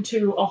falls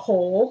into a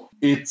hole.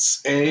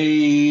 It's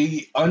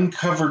a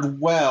uncovered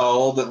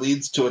well that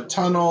leads to a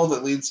tunnel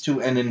that leads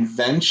to an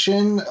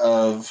invention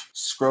of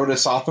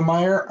Scrotus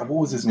Oppenmeyer.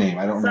 What was his name?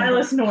 I don't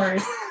remember. Silas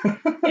Norris.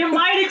 It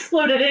might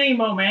explode at any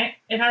moment.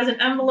 It has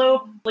an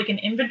envelope, like an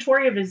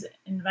inventory of his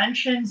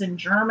inventions in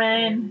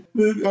German.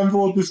 The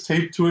envelope is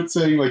taped to it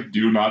saying, like,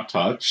 do not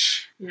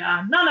touch.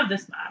 Yeah, none of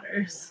this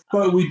matters.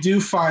 But we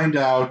do find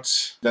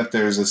out that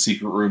there's a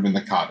secret room in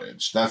the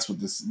cottage. That's what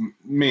this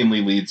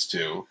mainly leads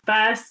to.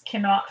 Bess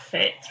cannot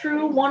fit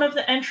through one of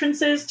the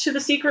entrances to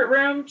the secret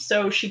room,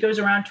 so she goes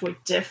around to a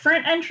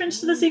different entrance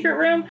to the secret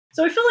room.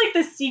 So I feel like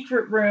the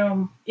secret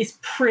room is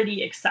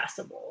pretty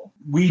accessible.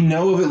 We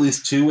know of at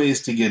least 2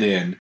 ways to get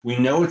in. We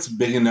know it's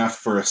big enough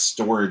for a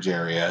storage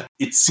area.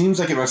 It seems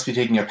like it must be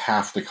taking up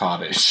half the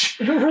cottage.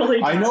 It really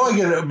does. I know I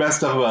get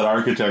messed up about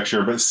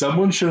architecture, but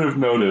someone should have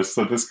noticed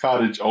that this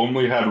cottage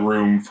only had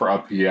room for a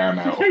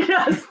piano.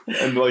 Yes.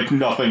 And, like,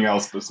 nothing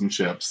else but some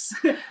chips.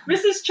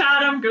 Mrs.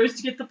 Chatham goes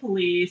to get the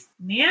police.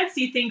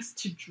 Nancy thinks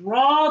to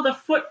draw the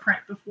footprint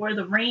before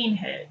the rain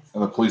hits.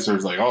 And the police are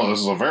like, oh, this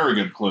is a very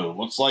good clue.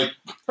 Looks like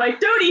Spike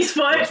Doty's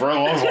foot. Looks a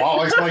lot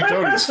like Spike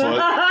Doty's foot.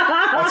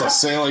 That's a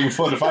sailing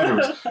foot if I've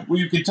ever... Well,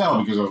 you can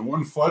tell because there's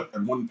 1 foot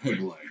and 1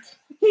 pig leg.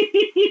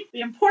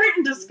 The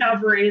important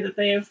discovery that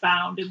they have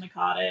found in the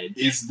cottage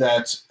is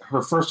that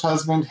her first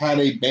husband had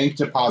a bank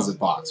deposit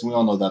box. We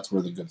all know that's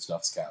where the good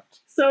stuff's kept.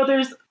 So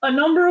there's a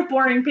number of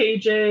boring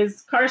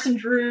pages. Carson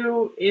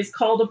Drew is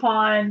called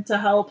upon to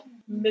help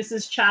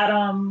Mrs.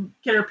 Chatham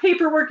get her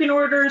paperwork in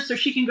order so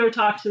she can go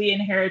talk to the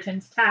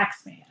inheritance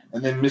tax man.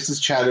 And then Mrs.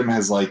 Chatham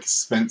has, like,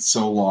 spent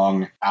so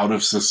long out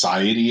of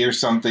society or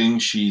something,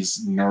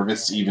 she's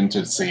nervous even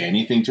to say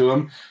anything to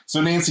him.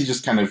 So Nancy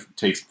just kind of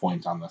takes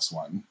point on this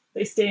one.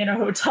 They stay in a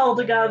hotel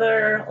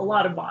together. A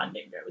lot of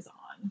bonding goes on.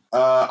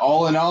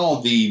 All in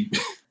all, the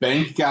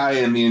bank guy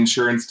and the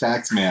insurance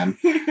tax man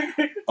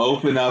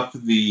open up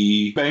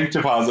the bank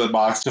deposit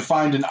box to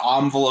find an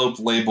envelope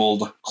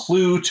labeled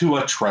 "Clue to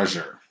a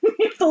Treasure."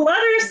 The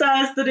letter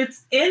says that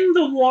it's in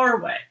the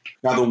Warwick.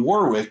 Now, the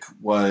Warwick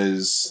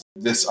was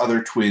this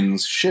other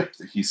twin's ship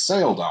that he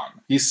sailed on.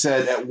 He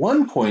said at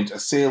one point a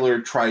sailor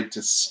tried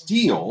to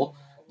steal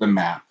the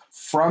map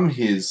from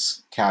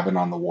his cabin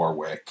on the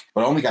Warwick,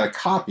 but only got a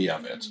copy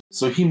of it.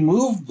 So he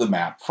moved the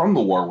map from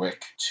the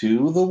Warwick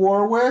to the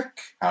Warwick?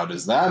 How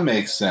does that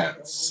make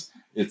sense?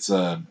 It's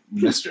a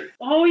mystery.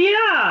 Oh,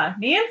 yeah.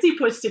 Nancy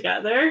puts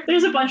together,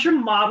 there's a bunch of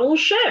model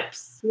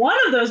ships. One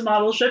of those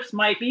model ships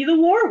might be the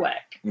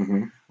Warwick.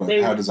 Mm-hmm.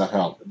 But how does that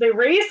help? They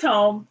raced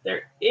home.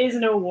 There is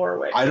no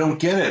Warwick. I don't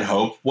get it,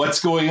 Hope. What's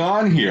going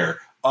on here?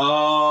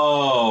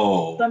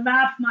 Oh. The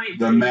map might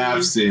The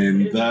map's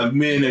in the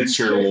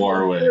miniature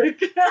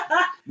Warwick.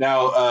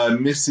 Now,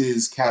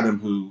 Mrs. Chatham,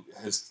 who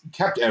has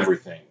kept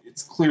everything,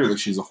 it's clear that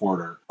she's a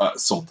hoarder,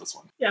 sold this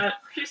one. Yeah,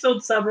 she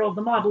sold several of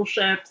the model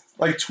ships.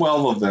 Like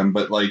 12 of them,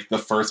 but like the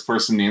first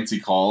person Nancy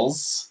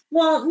calls.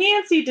 Well,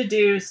 Nancy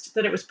deduced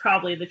that it was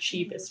probably the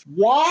cheapest.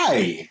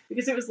 Why?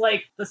 Because it was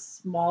like the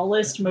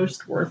smallest,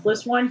 most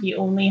worthless one. He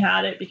only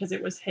had it because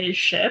it was his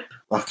ship.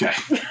 Okay.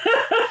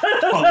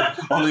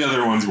 all the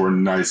other ones were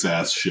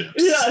nice-ass ships.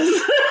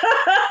 Yes.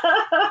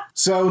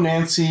 So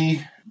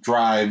Nancy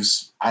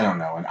drives, I don't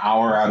know, an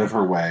hour out of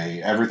her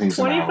way. Everything's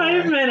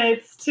 25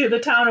 minutes to the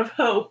town of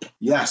Hope.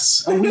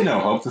 Yes. Oh, we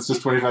know Hope. That's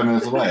just 25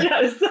 minutes away.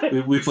 Yes.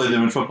 We played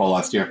them in football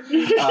last year.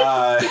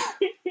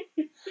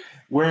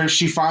 Where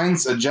she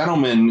finds a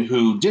gentleman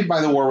who did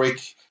buy the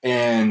Warwick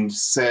and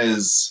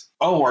says,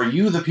 oh, are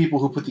you the people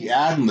who put the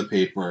ad in the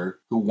paper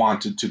who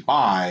wanted to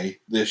buy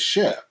this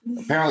ship?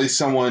 Apparently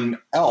someone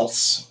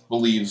else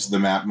believes the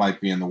map might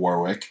be in the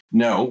Warwick.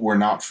 No, we're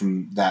not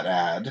from that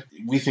ad.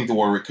 We think the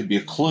Warwick could be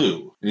a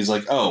clue. And he's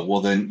like, oh,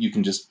 well then you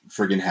can just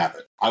friggin' have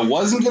it. I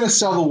wasn't going to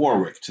sell the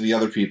Warwick to the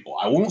other people.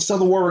 I won't sell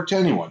the Warwick to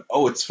anyone.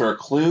 Oh, it's for a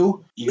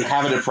clue? You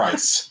have it at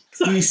price.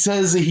 He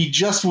says that he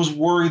just was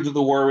worried that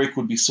the Warwick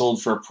would be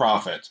sold for a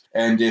profit.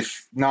 And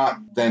if not,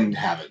 then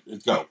have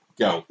it. Go.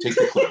 Take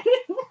the clue.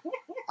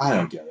 I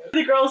don't get it.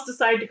 The girls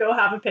decide to go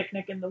have a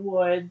picnic in the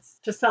woods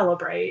to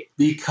celebrate.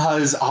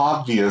 Because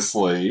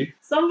obviously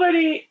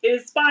somebody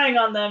is spying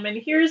on them and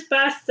hears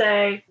Beth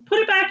say, put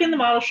it back in the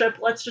model ship,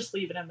 let's just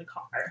leave it in the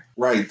car.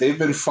 Right, they've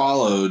been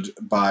followed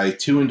by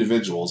 2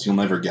 individuals, you'll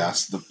never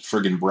guess, the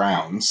friggin'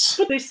 Browns.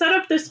 They set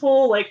up this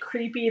whole, like,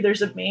 creepy,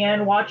 there's a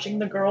man watching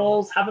the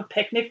girls have a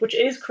picnic, which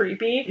is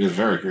creepy. It is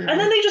very creepy. And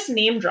then they just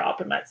name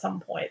drop him at some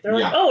point. They're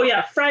like, oh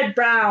yeah, Fred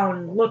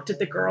Brown looked at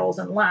the girls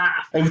and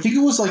laughed. I think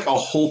it was like a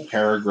whole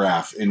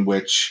paragraph in in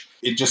which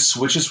it just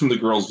switches from the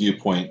girls'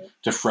 viewpoint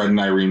to Fred and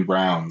Irene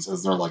Brown's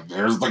as they're like,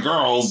 there's the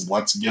girls,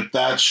 let's get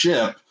that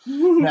ship.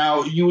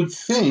 Now, you would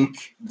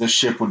think the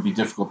ship would be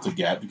difficult to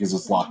get because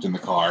it's locked in the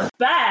car.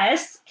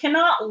 Bess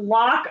cannot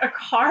lock a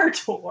car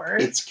door.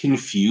 It's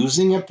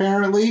confusing,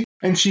 apparently.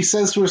 And she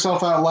says to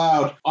herself out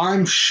loud,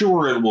 I'm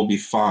sure it will be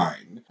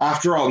fine.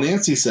 After all,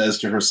 Nancy says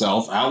to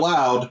herself out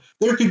loud,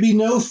 there could be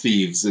no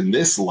thieves in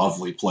this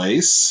lovely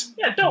place.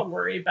 Yeah, don't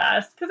worry,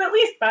 Bess, because at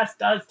least Bess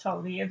does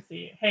tell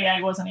Nancy, hey,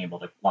 I wasn't able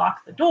to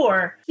lock the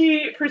door.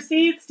 She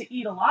proceeds to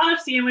eat a lot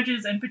of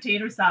sandwiches and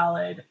potato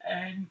salad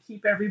and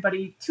keep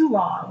everybody too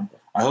long.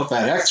 I hope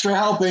that extra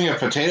helping of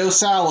potato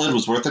salad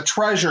was worth a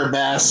treasure,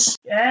 Bess.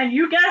 And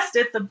you guessed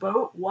it, the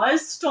boat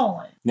was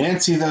stolen.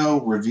 Nancy,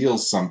 though,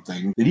 reveals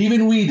something that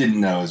even we didn't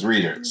know as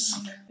readers.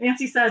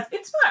 Nancy says,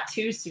 it's not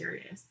too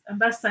serious. And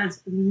Bess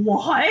says,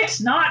 what?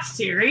 Not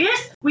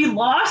serious? We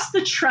lost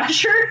the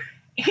treasure?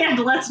 And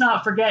let's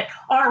not forget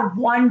our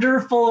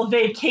wonderful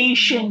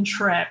vacation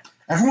trip.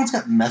 Everyone's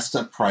got messed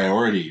up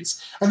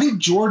priorities. I think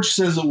George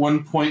says at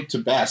one point to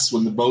Bess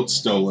when the boat's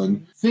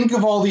stolen, think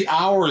of all the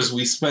hours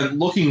we spent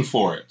looking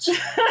for it.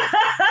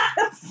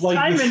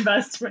 Time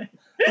investment.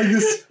 Like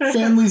this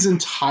family's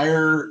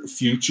entire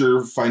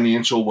future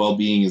financial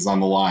well-being is on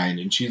the line.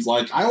 And she's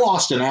like, I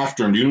lost an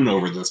afternoon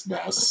over this,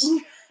 Bess.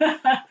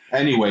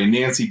 Anyway,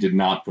 Nancy did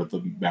not put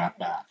the map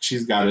back.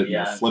 She's got it in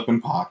her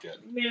flippin' pocket.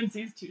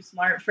 Nancy's too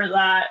smart for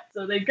that.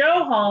 So they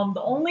go home.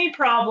 The only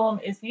problem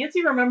is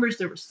Nancy remembers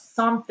there was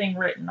something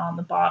written on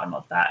the bottom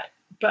of that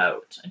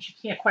boat, and she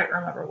can't quite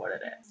remember what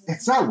it is.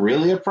 It's not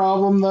really a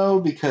problem, though,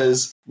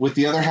 because with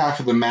the other half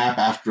of the map,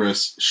 after a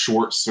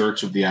short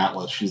search of the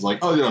atlas, she's like,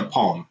 oh, yeah,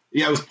 Palm.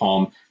 Yeah, it was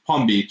Palm.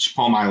 Palm Beach,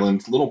 Palm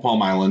Island, Little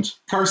Palm Island.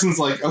 Carson's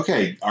like,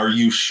 okay, are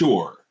you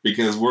sure?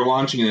 Because we're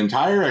launching an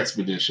entire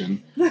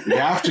expedition. We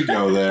have to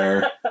go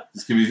there.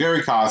 It's going to be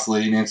very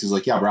costly. Nancy's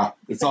like, yeah, bro. I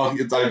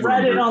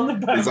read it on the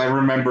boat. As I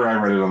remember, I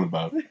read it on the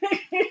boat.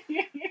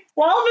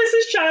 While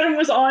Mrs. Chatham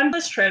was on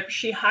this trip,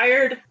 she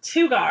hired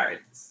 2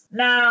 guards.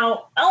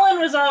 Now,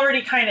 Ellen was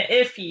already kind of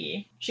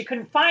iffy. She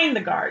couldn't find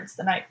the guards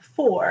the night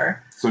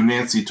before. So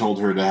Nancy told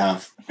her to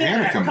have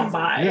Hannah come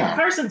by. Yeah.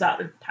 Carson's out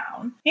of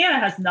town. Hannah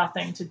has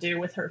nothing to do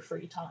with her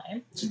free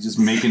time. She's just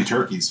making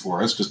turkeys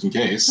for us, just in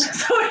case.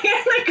 So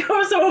Hannah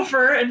goes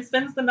over and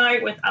spends the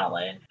night with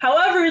Ellen.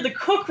 However, the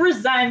cook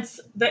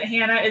resents that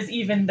Hannah is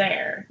even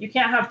there. You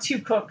can't have 2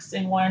 cooks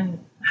in one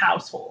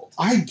household.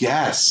 I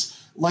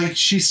guess. Like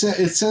she said,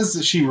 it says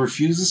that she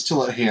refuses to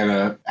let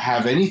Hannah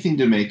have anything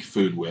to make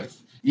food with.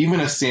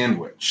 Even a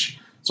sandwich.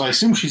 So I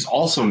assume she's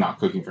also not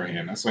cooking for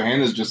Hannah. So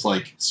Hannah's just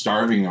like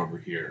starving over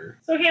here.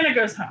 So Hannah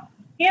goes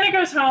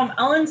home.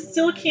 Ellen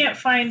still can't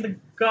find the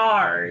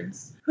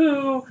guards,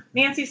 who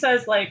Nancy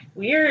says, like,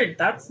 weird,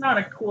 that's not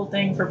a cool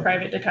thing for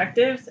private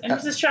detectives. And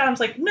Mrs. Chatham's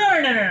like,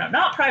 no,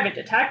 not private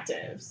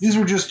detectives.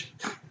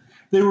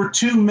 They were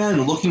 2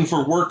 men looking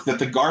for work that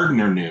the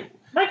gardener knew.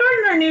 My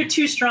gardener knew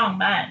 2 strong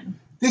men.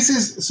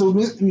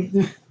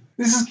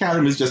 Mrs.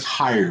 Chatham has just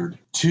hired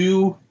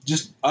 2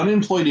 just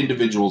unemployed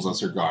individuals as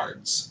her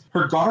guards.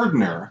 Her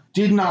gardener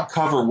did not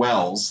cover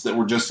wells that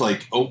were just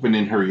like open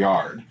in her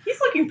yard.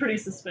 He's looking pretty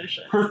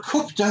suspicious. Her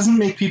cook doesn't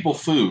make people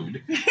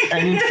food,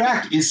 and in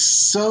fact is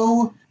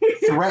so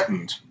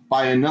threatened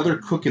by another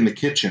cook in the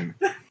kitchen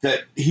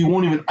that he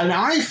won't even. And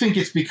I think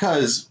it's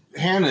because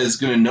Hannah is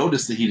going to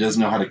notice that he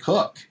doesn't know how to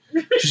cook.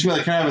 She's going to be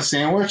like, can I have a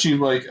sandwich? And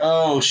he's like,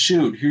 oh,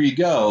 shoot, here you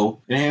go.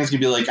 And Hannah's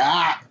going to be like,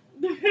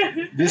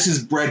 this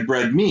is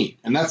bread, meat.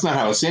 And that's not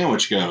how a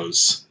sandwich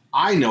goes.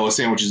 I know a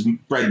sandwich is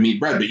bread, meat,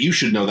 bread, but you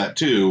should know that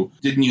too.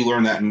 Didn't you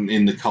learn that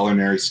in the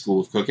culinary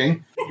school of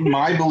cooking?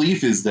 My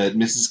belief is that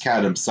Mrs.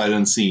 Chatham, sight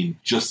unseen,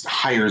 just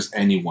hires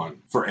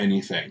anyone for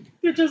anything.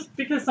 Just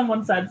because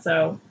someone said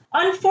so.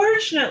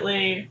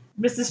 Unfortunately,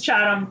 Mrs.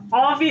 Chatham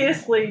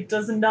obviously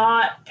does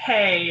not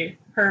pay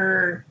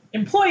her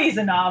employees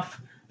enough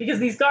because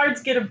these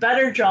guards get a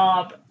better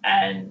job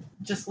and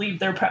just leave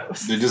their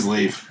posts. They just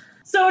leave.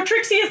 So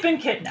Trixie has been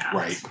kidnapped.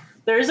 Right.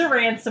 There's a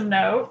ransom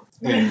note.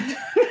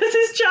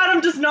 Mrs.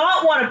 Chatham does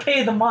not want to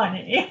pay the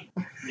money.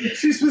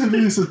 She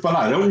specifically says, but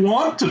I don't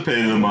want to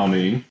pay the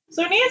money.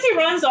 So Nancy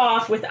runs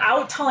off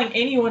without telling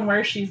anyone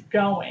where she's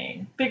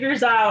going.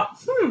 Figures out,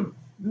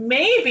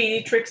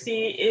 maybe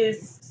Trixie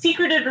is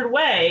secreted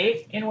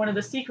away in one of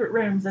the secret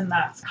rooms in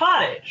that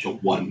cottage. The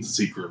one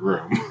secret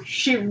room.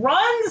 She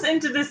runs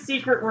into this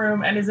secret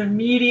room and is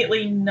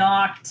immediately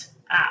knocked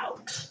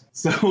out.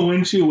 So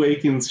when she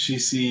awakens, she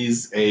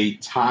sees a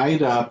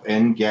tied up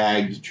and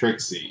gagged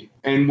Trixie.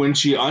 And when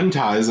she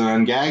unties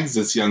and ungags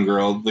this young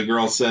girl, the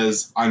girl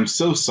says, I'm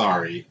so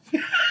sorry.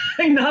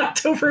 I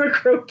knocked over a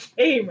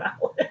croquet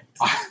mallet.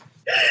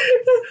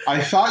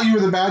 I thought you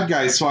were the bad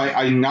guy, so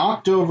I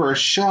knocked over a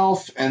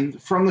shelf,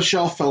 and from the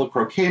shelf fell a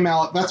croquet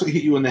mallet. That's what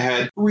hit you in the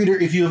head. Reader,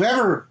 if you have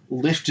ever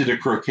lifted a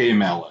croquet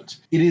mallet.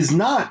 It is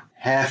not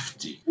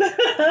hefty.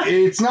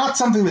 It's not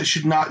something that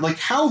should not... Like,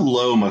 how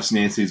low must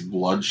Nancy's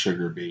blood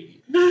sugar be?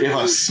 If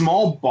a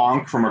small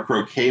bonk from a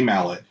croquet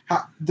mallet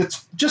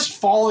that's just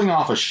falling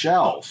off a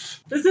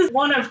shelf. This is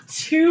one of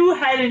 2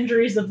 head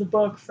injuries of the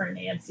book for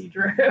Nancy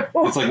Drew.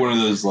 It's like one of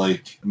those,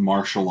 like,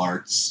 martial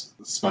arts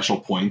special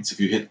points. If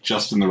you hit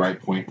just in the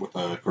right point with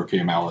a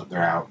croquet mallet,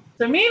 they're out.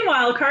 So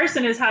meanwhile,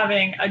 Carson is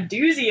having a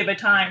doozy of a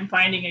time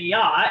finding a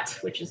yacht,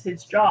 which is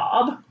his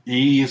job.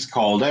 He's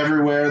called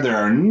everywhere. There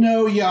are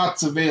no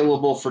yachts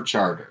available for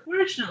charter.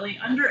 Fortunately,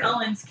 under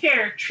Ellen's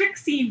care,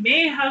 Trixie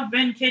may have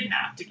been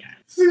kidnapped again.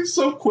 Seems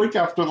so quick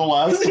after the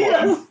last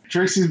one.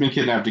 Trixie's been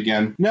kidnapped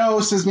again.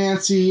 No, says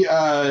Nancy,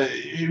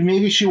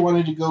 maybe she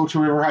wanted to go to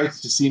River Heights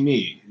to see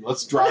me.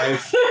 Let's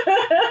drive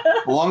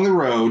along the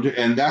road,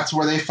 and that's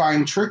where they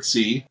find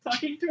Trixie.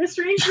 Talking to a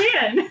strange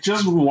man.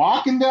 Just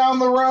walking down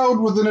the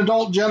road with an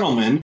adult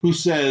gentleman who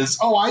says,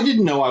 oh, I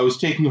didn't know I was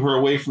taking her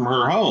away from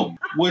her home.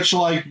 Which,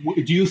 like,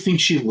 do you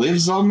think she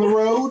lives on the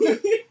road?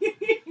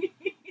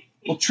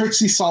 Well,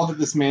 Trixie saw that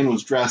this man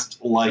was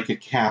dressed like a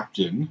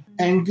captain.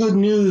 And good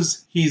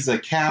news, he's a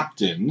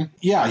captain.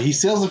 Yeah, he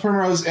sails the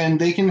Primrose and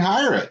they can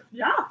hire it.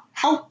 Yeah.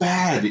 How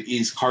bad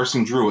is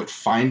Carson Drew at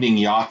finding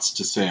yachts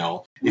to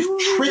sail? If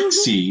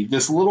Trixie,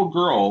 this little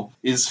girl,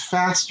 is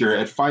faster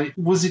at finding...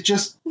 Was it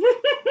just...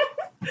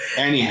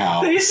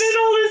 Anyhow. They spent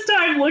all this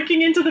time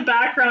looking into the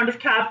background of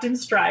Captain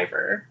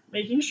Stryver,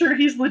 making sure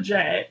he's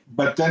legit.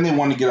 But then they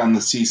want to get on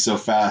the sea so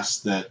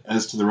fast that,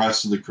 as to the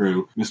rest of the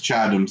crew, Miss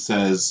Chatham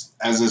says,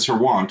 as is her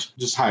wont,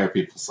 just hire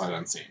people sight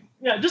unseen.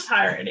 Yeah, just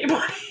hire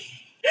anybody.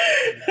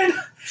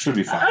 Should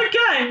be fine.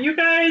 Again, you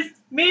guys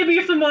may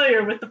be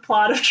familiar with the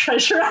plot of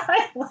Treasure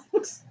Island.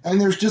 And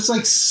there's just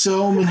like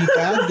so many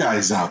bad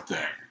guys out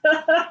there.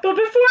 But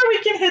before we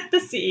can hit the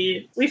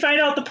sea, we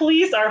find out the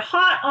police are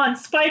hot on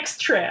Spike's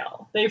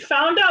trail. They've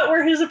found out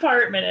where his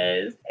apartment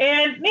is,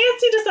 and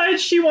Nancy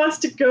decides she wants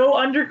to go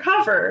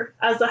undercover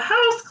as a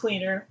house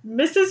cleaner,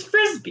 Mrs.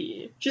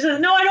 Frisbee. She says,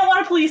 no, I don't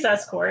want a police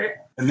escort.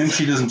 And then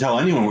she doesn't tell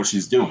anyone what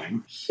she's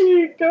doing.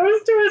 She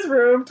goes to his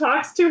room,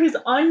 talks to his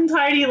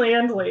untidy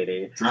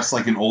landlady. Dressed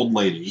like an old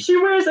lady. She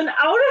wears an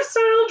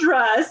out-of-style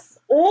dress,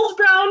 old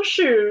brown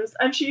shoes,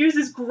 and she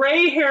uses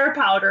gray hair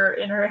powder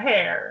in her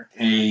hair.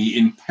 A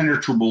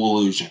impenetrable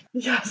illusion.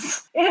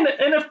 Yes. And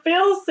a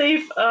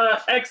fail-safe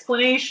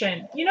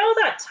explanation. You know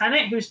that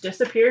tenant who's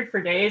disappeared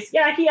for days?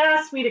 Yeah, he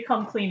asked me to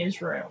come clean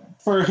his room.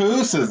 For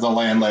who, says the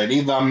landlady?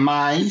 The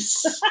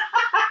mice?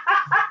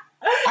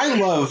 I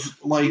love,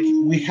 like,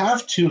 we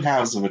have 2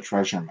 halves of a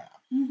treasure map.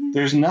 Mm-hmm.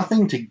 There's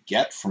nothing to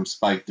get from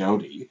Spike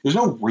Doty. There's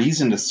no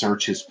reason to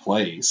search his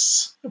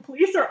place. The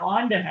police are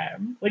on to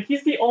him. Like,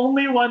 he's the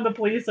only one the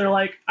police are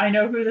like, I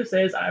know who this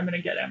is, I'm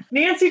gonna get him.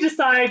 Nancy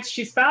decides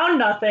she's found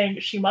nothing.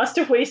 She must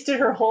have wasted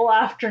her whole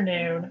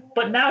afternoon.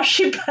 But now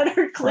she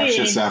better clean.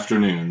 Precious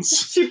afternoons.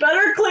 She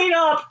better clean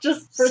up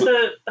just for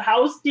the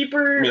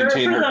housekeeper.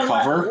 Maintain or for her the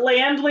cover.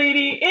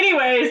 Landlady.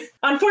 Anyways,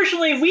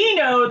 unfortunately, we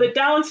know that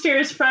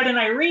downstairs Fred and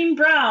Irene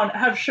Brown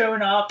have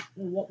shown up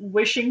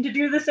wishing to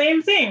do the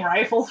same thing.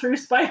 Rifle through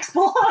Spike's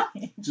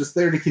belongings. Just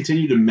there to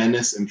continue to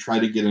menace and try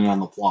to get in on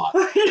the plot.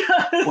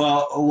 Yes.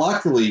 Well,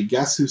 luckily,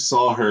 guess who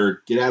saw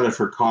her get out of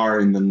her car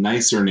in the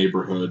nicer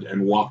neighborhood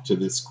and walk to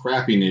this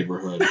crappy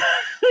neighborhood?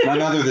 None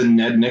other than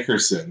Ned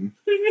Nickerson,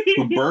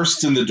 who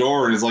bursts in the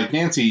door and is like,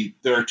 Nancy,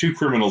 there are 2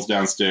 criminals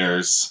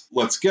downstairs.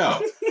 Let's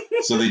go.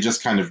 So they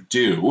just kind of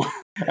do.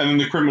 And then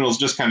the criminals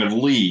just kind of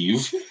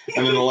leave.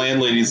 And then the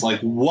landlady's like,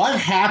 what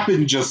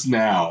happened just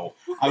now?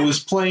 I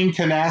was playing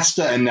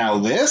canasta and now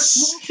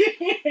this?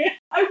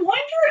 I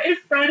wonder if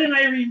Fred and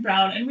Irene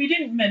Brown, and we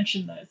didn't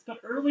mention this, but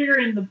earlier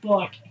in the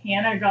book,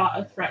 Hannah got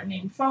a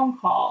threatening phone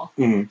call,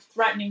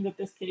 threatening that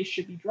this case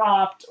should be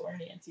dropped or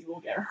Nancy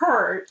will get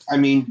hurt. I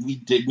mean, we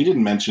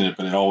didn't mention it,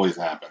 but it always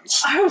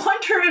happens. I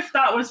wonder if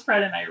that was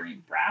Fred and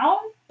Irene Brown.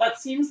 That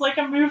seems like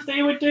a move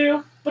they would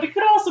do. But it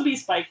could also be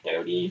Spike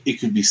Doty. It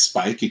could be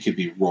Spike. It could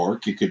be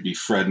Rourke. It could be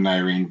Fred and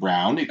Irene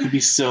Brown. It could be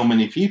so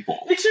many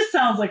people. It just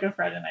sounds like a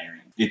Fred and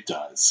Irene. It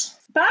does.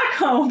 Back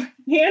home,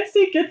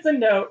 Nancy gets a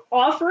note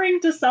offering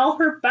to sell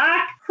her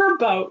back her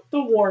boat,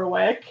 the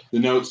Warwick. The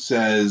note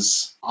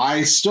says,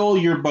 I stole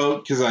your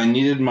boat because I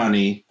needed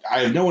money. I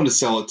have no one to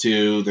sell it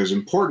to. There's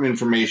important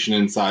information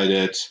inside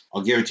it.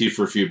 I'll give it to you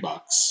for a few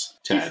bucks.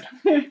 Ted.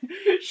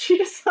 She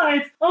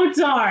decides, oh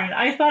darn,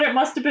 I thought it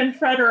must have been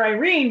Fred or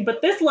Irene,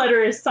 but this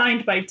letter is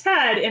signed by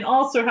Ted and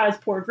also has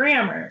poor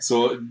grammar.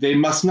 So they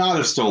must not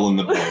have stolen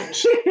the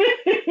boat.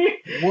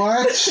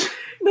 What?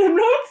 The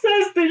note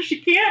says that she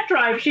can't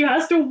drive. She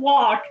has to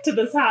walk to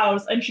this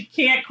house, and she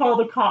can't call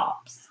the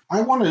cops.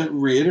 I want to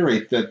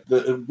reiterate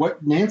that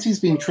what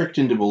Nancy's being tricked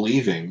into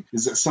believing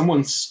is that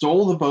someone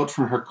stole the boat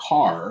from her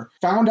car,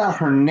 found out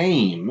her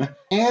name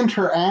and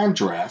her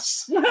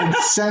address, and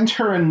sent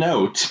her a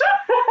note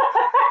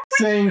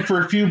saying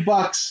for a few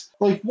bucks,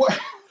 like, what?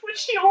 But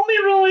she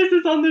only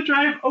realizes on the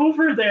drive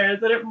over there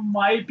that it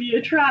might be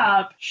a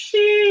trap.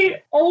 She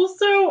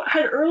also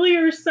had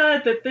earlier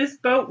said that this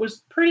boat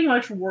was pretty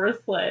much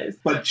worthless.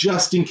 But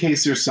just in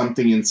case there's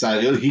something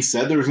inside it, he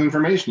said there was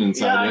information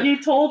inside it. Yeah,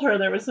 he told her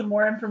there was some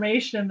more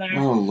information in there.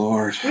 Oh,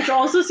 Lord. Which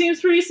also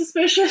seems pretty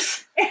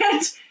suspicious.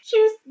 And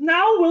she's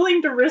now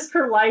willing to risk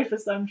her life,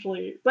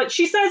 essentially. But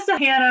she says to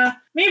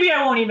Hannah, maybe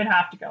I won't even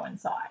have to go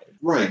inside.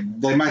 Right.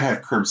 They might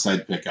have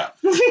curbside pickup.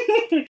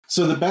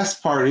 So the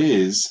best part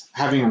is,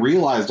 having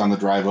realized on the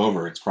drive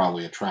over it's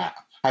probably a trap,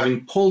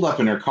 having pulled up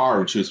in her car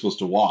when she was supposed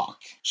to walk,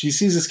 she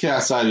sees this kid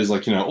outside who's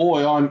like,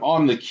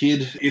 I'm the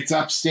kid. It's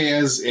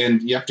upstairs,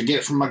 and you have to get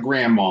it from my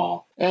grandma.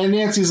 And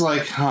Nancy's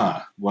like,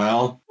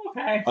 well,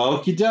 okay.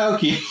 Okie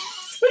dokie.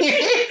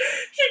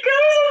 She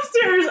goes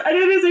upstairs, and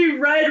it is a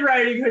Red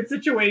Riding Hood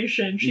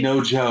situation.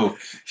 No joke.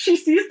 She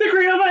sees the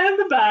grandma in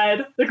the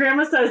bed. The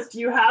grandma says, do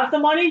you have the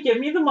money? Give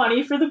me the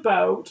money for the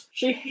boat.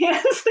 She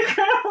hands the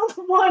grandma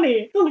the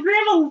money. The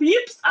grandma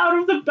leaps out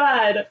of the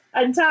bed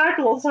and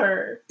tackles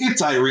her.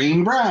 It's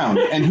Irene Brown.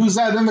 And who's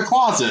that in the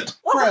closet?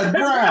 Fred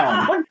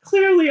Brown.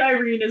 Clearly,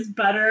 Irene is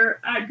better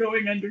at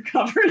going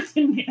undercover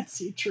than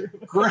Nancy Drew.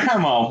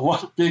 Grandma,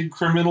 what big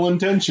criminal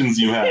intentions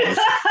you have.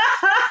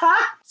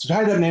 So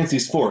tied up,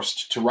 Nancy's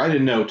forced to write a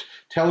note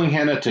telling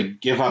Hannah to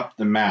give up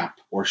the map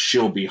or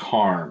she'll be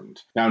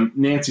harmed. Now,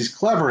 Nancy's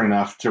clever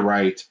enough to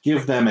write,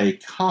 give them a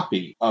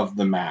copy of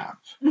the map,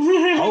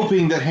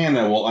 hoping that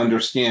Hannah will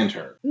understand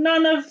her.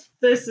 None of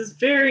this is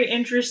very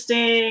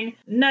interesting.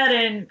 Ned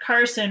and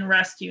Carson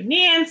rescue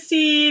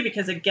Nancy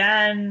because,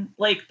 again,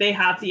 they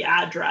have the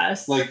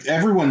address.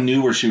 Everyone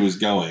knew where she was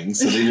going,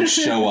 so they just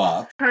show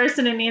up.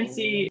 Carson and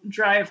Nancy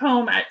drive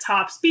home at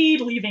top speed,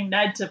 leaving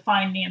Ned to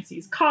find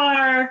Nancy's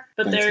car.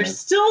 But they're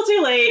still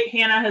too late.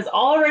 Hannah has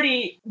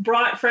already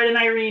brought Fred and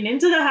Irene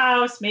into the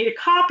house, made a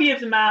copy of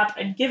the map,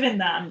 and given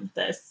them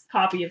this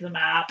copy of the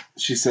map.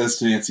 She says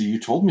to Nancy, you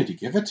told me to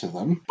give it to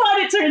them. But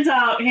it turns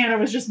out Hannah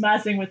was just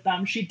messing with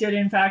them. She did,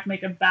 in fact,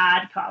 make a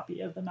bad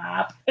copy of the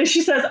map. And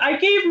she says, I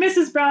gave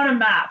Mrs. Brown a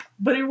map,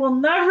 but it will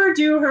never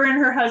do her and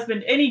her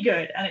husband any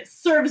good, and it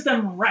serves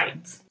them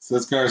right.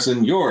 Says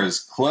Carson, you're as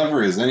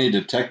clever as any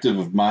detective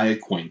of my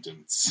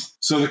acquaintance.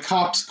 So the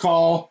cops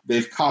call.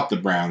 They've caught the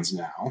Browns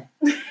now.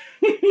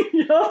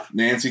 Yep.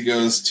 Nancy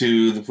goes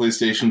to the police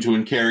station to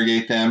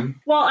interrogate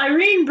them. Well,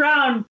 Irene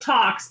Brown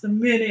talks the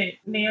minute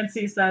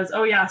Nancy says,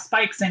 oh yeah,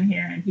 Spike's in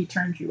here and he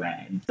turned you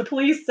in. The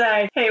police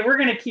say, hey, we're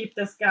going to keep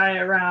this guy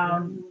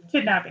around.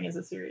 Kidnapping is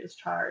a serious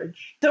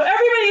charge. So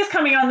everybody is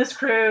coming on this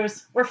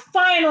cruise. We're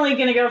finally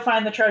going to go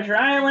find the treasure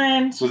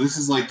island. So this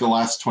is the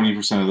last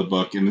 20% of the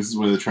book, and this is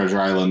where the treasure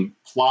island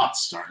plot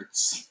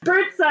starts.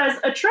 Bert says,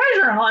 a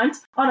treasure hunt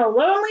on a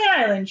lonely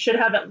island should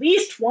have at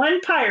least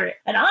one pirate,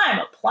 and I'm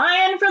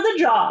applying for the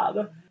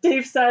job.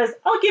 Dave says,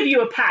 I'll give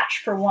you a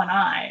patch for one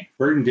eye.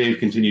 Bert and Dave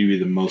continue to be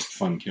the most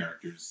fun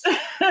characters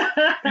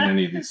in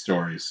any of these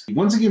stories.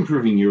 Once again,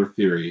 proving your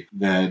theory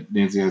that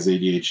Nancy has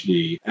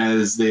ADHD,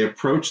 as they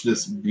approach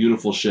this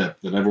beautiful ship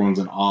that everyone's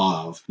in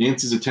awe of,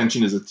 Nancy's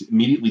attention is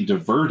immediately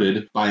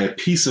diverted by a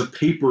piece of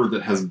paper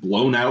that has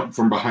blown out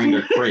from behind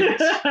a crate.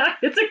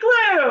 It's a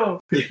clue!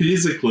 It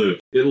is a clue.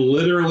 It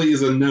literally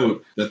is a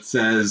note that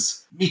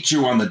says, meet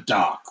you on the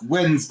dock,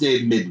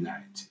 Wednesday midnight.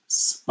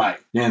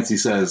 Spike. Nancy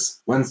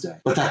says, Wednesday.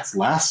 But that's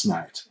last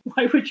night.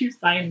 Why would you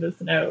sign this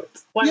note?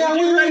 Why yeah, would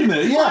you wait a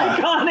minute. Yeah.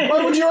 On it?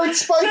 Why would you write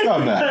Spike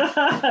on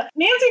that?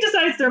 Nancy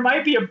decides there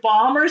might be a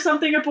bomb or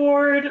something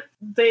aboard.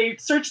 They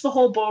search the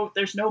whole boat.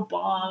 There's no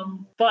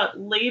bomb. But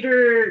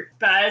later,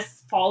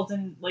 Bess falls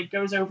and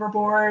goes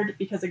overboard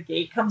because a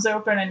gate comes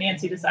open, and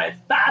Nancy decides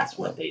that's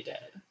what they did.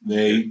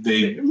 They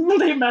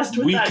messed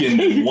with that weakened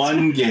gate.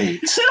 one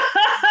gate.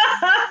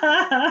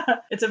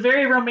 It's a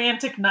very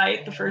romantic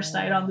night, the first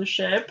night on the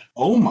ship.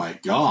 Oh my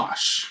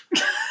gosh.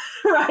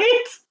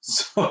 Right?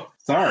 So,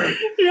 sorry.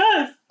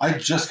 Yes. I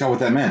just got what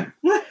that meant.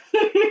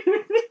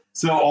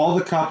 So all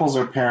the couples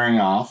are pairing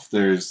off.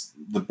 There's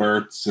the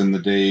Berts and the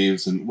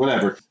Daves and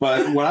whatever.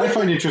 But what I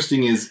find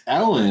interesting is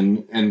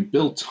Ellen and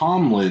Bill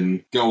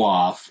Tomlin go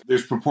off.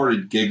 There's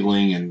purported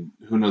giggling and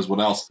who knows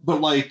what else.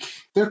 But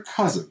they're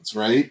cousins,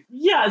 right?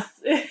 Yes.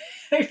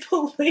 I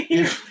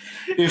believe.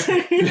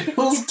 If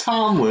Bill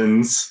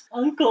Tomlin's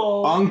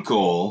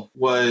uncle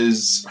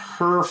was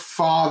her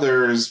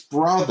father's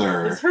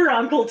brother. It's her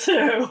uncle,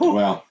 too.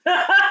 Well,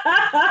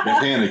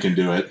 if Hannah can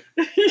do it.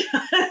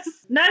 Yes.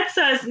 Ned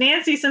says,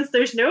 Nancy, since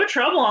there's no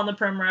trouble on the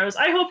Primrose,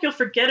 I hope you'll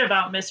forget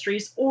about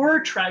mysteries or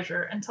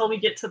treasure until we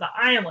get to the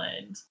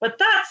island. But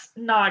that's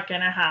not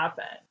going to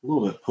happen. A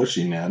little bit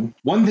pushy, Ned.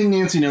 One thing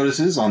Nancy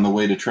notices on the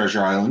way to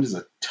Treasure Island is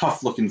a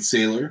tough-looking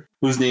sailor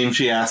whose name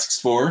she asks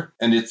for,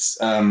 and it's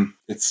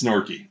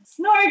Snorky.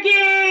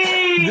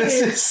 Snorky!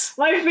 This is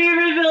my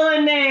favorite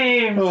villain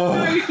name.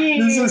 Snorky.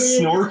 This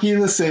is Snorky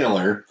the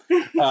sailor.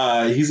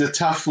 He's a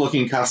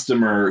tough-looking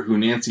customer who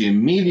Nancy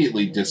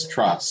immediately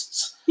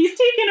distrusts. He's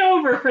taken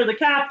over for the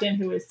captain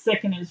who is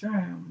sick in his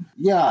room.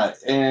 Yeah,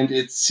 and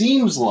it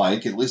seems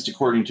like, at least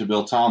according to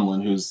Bill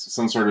Tomlin, who's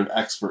some sort of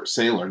expert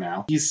sailor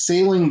now, he's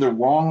sailing the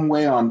wrong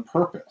way on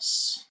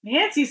purpose.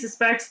 Nancy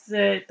suspects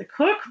that the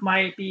cook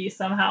might be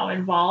somehow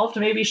involved.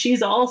 Maybe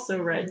she's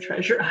also read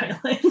Treasure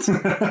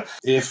Island.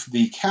 If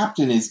the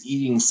captain is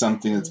eating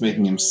something that's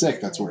making him sick,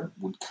 that's where it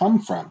would come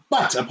from.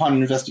 But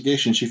upon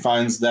investigation, she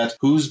finds that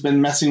who's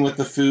been messing with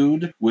the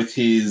food with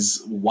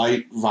his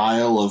white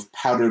vial of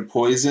powdered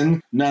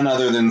poison? None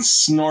other than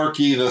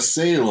Snorky the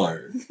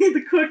sailor.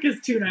 The cook is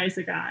too nice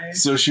a guy.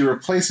 So she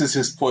replaces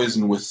his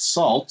poison with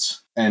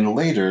salt, and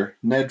later,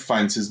 Ned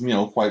finds his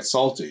meal quite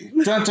salty.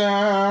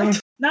 Dun-dun!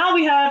 Now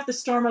we have the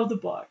storm of the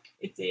book.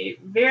 It's a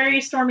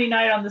very stormy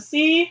night on the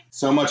sea.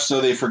 So much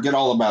so they forget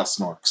all about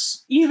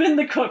Snorks. Even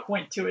the cook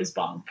went to his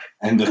bunk.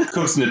 And the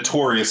cook's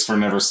notorious for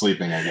never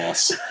sleeping, I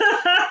guess.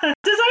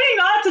 Deciding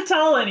not to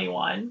tell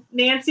anyone,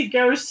 Nancy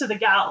goes to the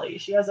galley.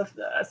 She has a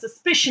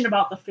suspicion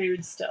about the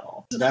food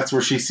still. That's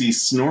where she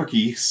sees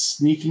Snorky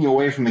sneaking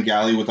away from the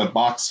galley with a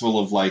box full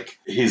of,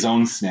 his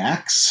own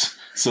snacks,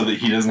 so that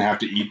he doesn't have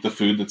to eat the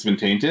food that's been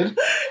tainted.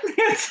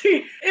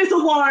 Nancy is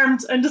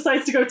alarmed and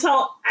decides to go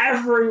tell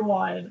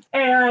everyone.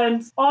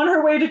 And on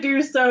her way to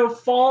do so,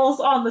 falls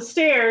on the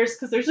stairs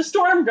because there's a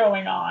storm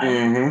going on.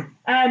 Mm-hmm.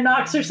 And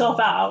knocks herself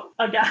out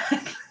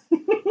again.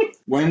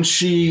 When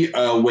she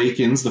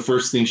awakens, the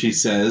first thing she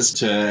says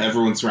to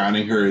everyone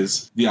surrounding her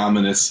is the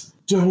ominous,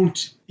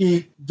 "Don't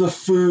eat the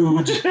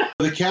food."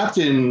 The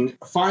captain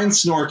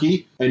finds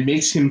Snorky and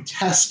makes him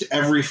test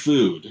every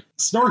food.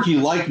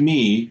 Snorky, like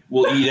me,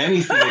 will eat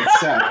anything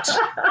except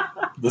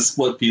the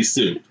split pea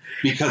soup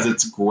because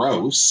it's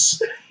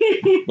gross,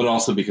 but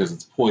also because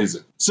it's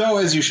poison. So,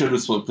 as you should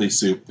with split pea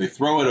soup, they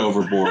throw it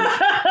overboard.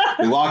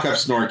 They lock up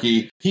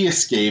Snorky. He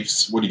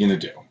escapes. What are you going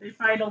to do? They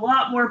find a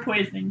lot more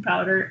poisoning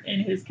powder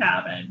in his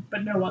cabin,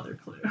 but no other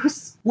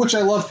clues. Which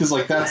I love because,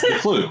 that's the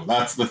clue.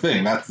 That's the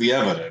thing. That's the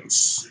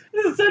evidence.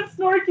 Since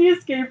Snorky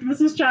escaped,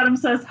 Mrs. Chatham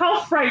says,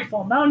 "How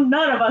frightful. Now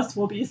none of us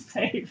will be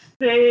safe."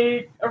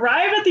 They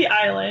arrive at the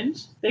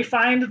island. They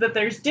find that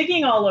there's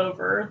digging all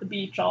over the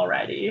beach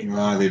already.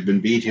 They've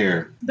been beat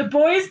here. The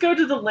boys go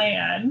to the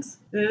land.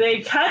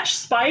 They catch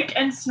Spike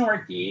and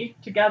Snorky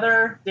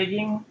together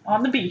digging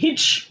on the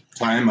beach.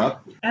 Tie him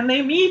up. And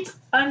they meet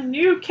a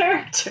new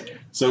character.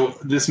 So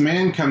this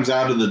man comes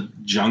out of the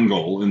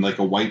jungle in a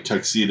white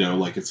tuxedo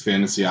like it's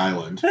Fantasy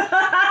Island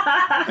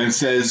and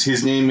says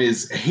his name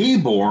is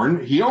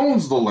Hayborn. He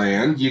owns the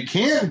land. You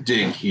can't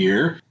dig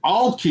here.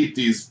 I'll keep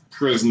these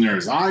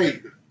prisoners.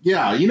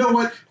 Yeah, you know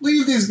what?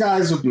 Leave these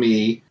guys with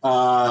me.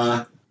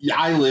 I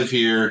live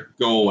here.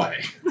 Go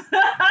away.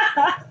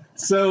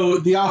 So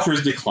the offer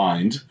is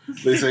declined.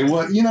 They say,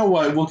 well, you know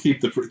what? We'll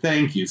keep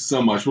thank you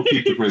so much. We'll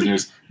keep the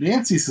prisoners.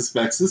 Nancy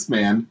suspects this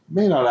man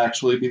may not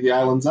actually be the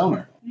island's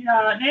owner.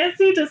 Yeah,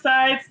 Nancy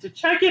decides to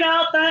check it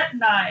out that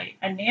night.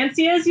 And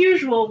Nancy, as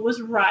usual,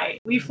 was right.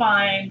 We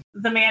find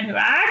the man who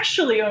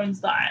actually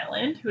owns the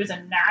island, who is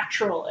a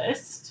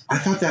naturalist. I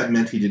thought that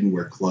meant he didn't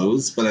wear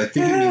clothes, but I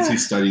think it means he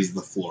studies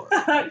the flora.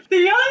 The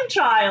young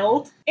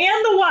child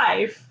and the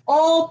wife,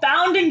 all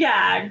bound and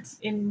gagged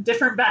in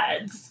different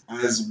beds.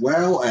 As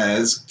well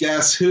as,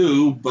 guess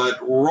who, but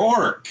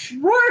Rourke.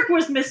 Rourke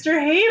was Mr.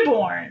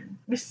 Hayborn.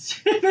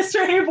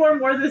 Mr. Hayborn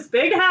wore this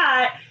big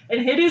hat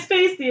and hid his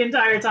face the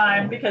entire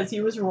time because he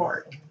was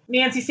Rourke.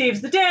 Nancy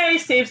saves the day,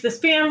 saves this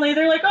family.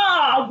 They're like,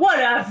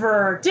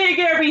 whatever. Dig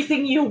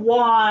everything you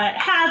want.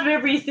 Have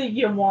everything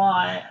you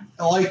want.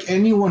 Like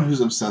anyone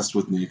who's obsessed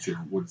with nature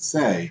would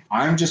say,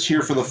 I'm just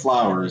here for the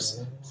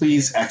flowers.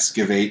 Please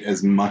excavate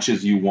as much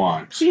as you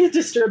want. Please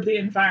disturb the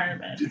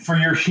environment. For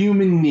your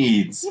human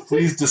needs,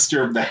 please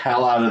disturb the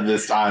hell out of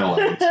this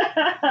island.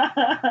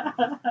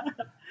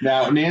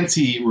 Now,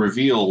 Nancy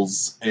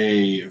reveals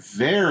a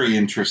very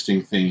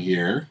interesting thing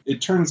here.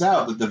 It turns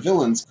out that the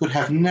villains could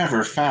have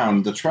never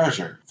found the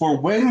treasure. For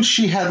when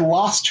she had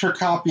lost her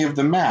copy of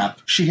the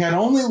map, she had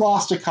only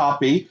lost a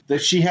copy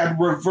that she had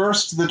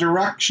reversed the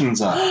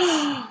directions of.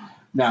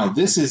 Now,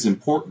 this is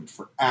important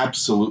for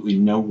absolutely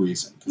no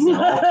reason, because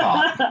they're all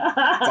caught.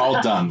 It's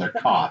all done. They're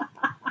caught.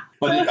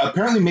 But it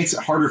apparently makes it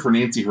harder for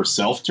Nancy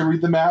herself to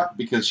read the map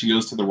because she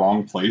goes to the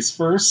wrong place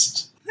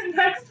first. The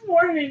next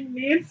morning,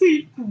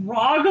 Nancy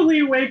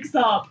groggily wakes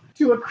up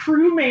to a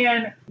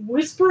crewman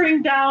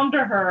whispering down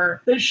to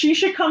her that she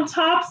should come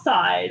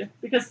topside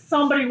because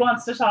somebody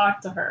wants to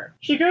talk to her.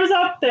 She goes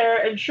up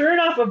there, and sure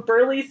enough, a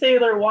burly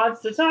sailor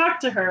wants to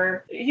talk to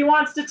her. He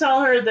wants to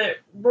tell her that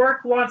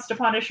Rourke wants to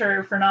punish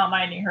her for not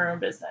minding her own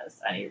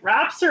business. And he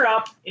wraps her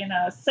up in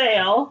a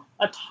sail,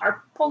 a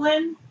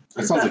tarpaulin.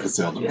 That sounds like a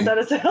sail to me. Is that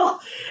a sail?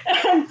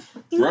 And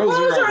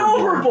throws her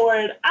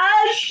overboard.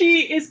 As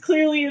she is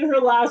clearly in her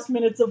last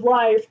minutes of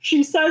life,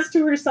 she says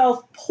to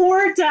herself,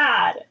 "Poor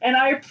Dad, and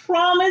I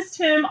promised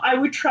him I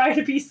would try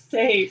to be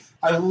safe."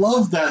 I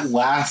love that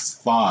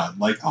last thought.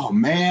 Oh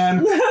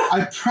man,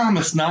 I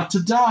promised not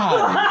to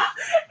die.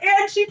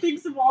 And she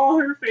thinks of all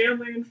her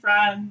family and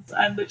friends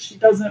and that she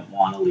doesn't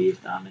want to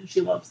leave them and she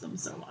loves them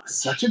so much.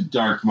 Such a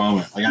dark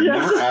moment. I've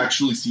never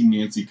actually seen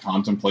Nancy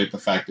contemplate the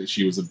fact that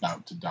she was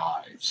about to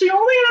die. She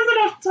only has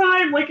enough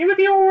time. Like, it would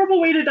be a horrible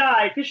way to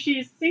die because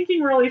she's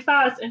sinking really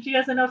fast and she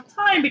has enough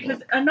time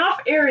because enough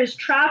air is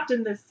trapped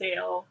in this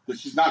sail. But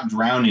she's not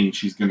drowning.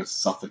 She's going to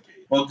suffocate.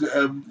 Well,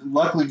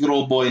 luckily, good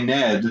old boy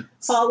Ned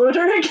followed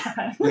her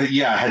again.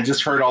 Had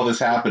just heard all this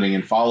happening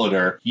and followed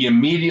her. He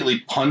immediately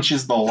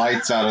punches the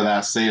lights out of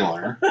that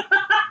sailor.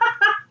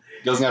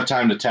 Doesn't have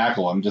time to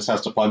tackle him, just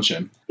has to punch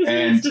him.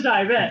 And needs to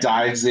dive in.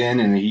 Dives in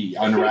and he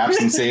unwraps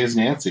and saves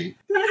Nancy.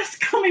 Bess,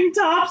 coming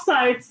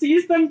topside,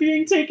 sees them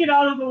being taken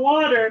out of the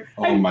water.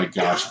 Oh my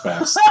gosh,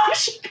 Bess.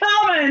 She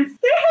comments,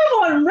 they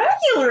have on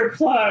regular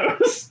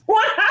clothes.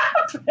 What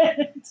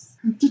happened?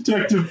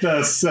 Detective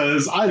Bess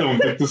says, I don't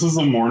think this is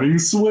a morning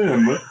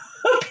swim.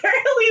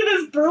 Apparently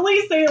this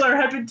burly sailor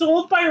had been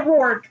told by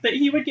Rourke that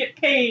he would get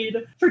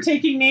paid for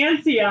taking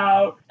Nancy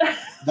out.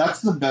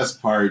 That's the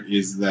best part,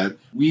 is that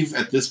we've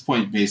at this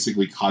point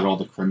basically caught all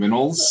the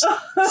criminals.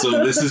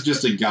 So this is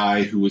just a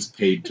guy who was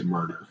paid to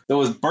murder.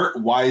 Though, as Bert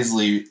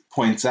wisely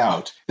points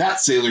out, that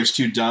sailor's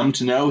too dumb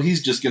to know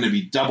he's just going to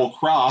be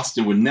double-crossed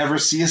and would never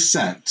see a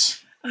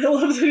cent. I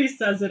love that he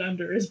says it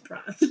under his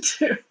breath,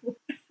 too. It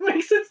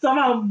makes it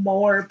somehow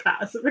more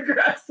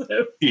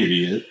passive-aggressive.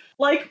 Idiot.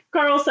 Like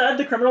Carl said,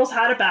 the criminals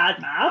had a bad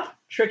map.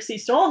 Trixie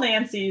stole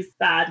Nancy's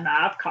bad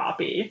map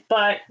copy,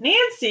 but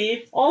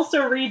Nancy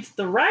also reads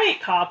the right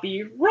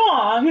copy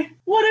wrong.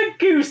 What a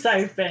goose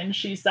I've been,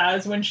 she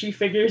says when she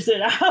figures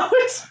it out.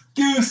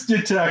 Goose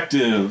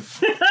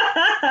detective!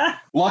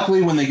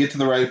 Luckily, when they get to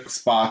the right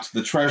spot,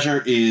 the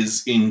treasure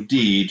is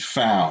indeed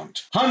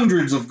found.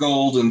 Hundreds of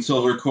gold and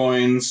silver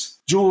coins,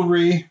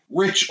 jewelry,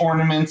 rich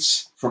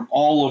ornaments from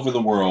all over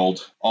the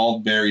world, all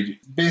buried,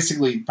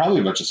 basically,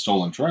 probably a bunch of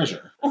stolen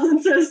treasure.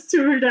 Ellen says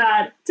to her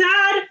dad,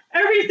 Dad,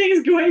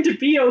 everything's going to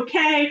be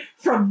okay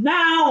from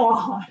now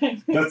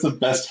on. That's the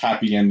best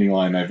happy ending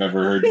line I've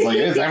ever heard. It's like,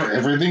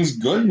 everything's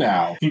good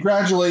now.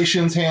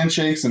 Congratulations,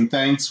 handshakes, and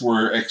thanks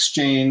were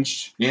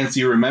exchanged.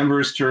 Nancy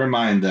remembers to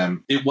remind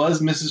them it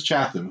was Mrs.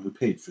 Chatham who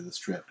paid for this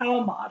trip.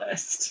 How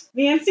modest.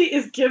 Nancy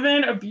is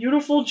given a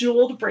beautiful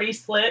jeweled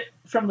bracelet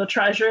from the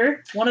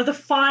treasure. One of the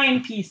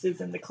fine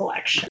pieces in the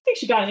collection. I think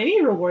she got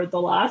any reward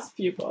the last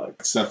few books.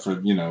 Except for,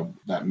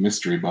 that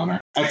mystery boner.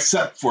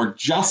 Except for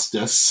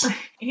Justice.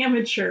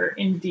 Amateur,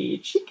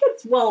 indeed. She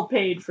gets well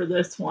paid for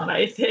this one,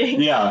 I think.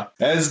 Yeah.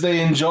 As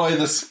they enjoy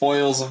the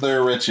spoils of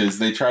their riches,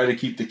 they try to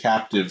keep the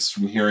captives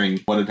from hearing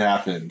what had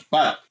happened.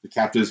 But the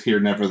captives hear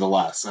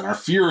nevertheless, and are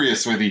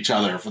furious with each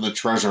other for the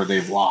treasure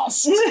they've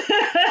lost.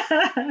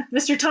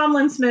 Mr.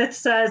 Tomlin Smith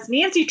says,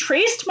 Nancy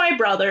traced my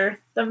brother,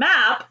 the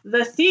map,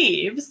 the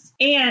thieves,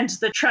 and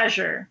the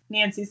treasure.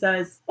 Nancy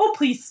says, oh,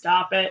 please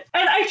stop it.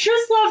 And I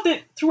just love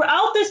that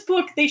throughout this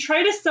book, they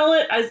try to sell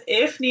it as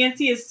if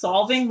Nancy is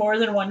solving more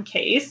than one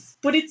case,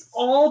 but it's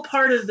all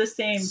part of the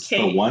same case.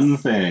 The one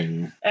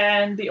thing.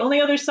 And the only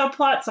other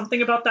subplot,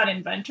 something about that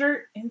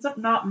inventor, ends up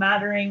not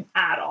mattering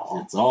at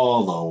all. It's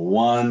all the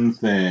one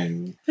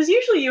thing. Because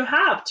usually you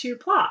have two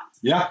plots.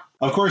 Yeah.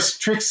 Of course,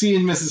 Trixie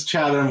and Mrs.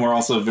 Chatham were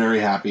also very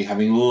happy,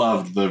 having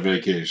loved the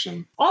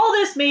vacation. All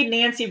this made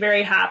Nancy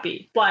very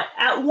happy, but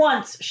at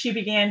once she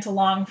began to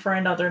long for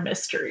another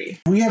mystery.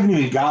 We haven't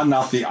even gotten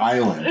off the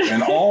island,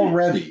 and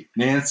already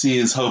Nancy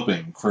is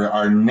hoping for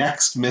our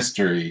next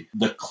mystery,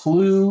 the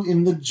clue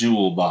in the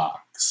jewel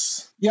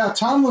box. Yeah,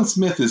 Tomlin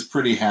Smith is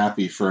pretty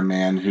happy for a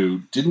man who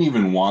didn't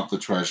even want the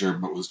treasure,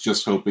 but was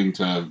just hoping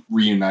to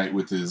reunite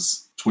with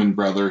his twin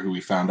brother, who we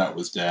found out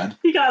was dead.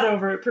 He got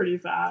over it pretty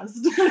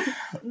fast.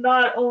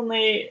 Not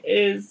only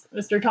is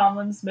Mr.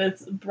 Tomlin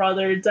Smith's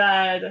brother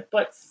dead,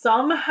 but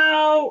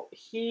somehow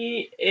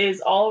he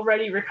is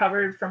already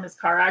recovered from his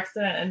car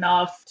accident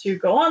enough to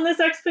go on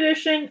this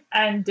expedition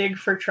and dig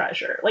for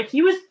treasure. Like,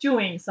 he was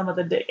doing some of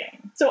the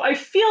digging. So I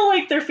feel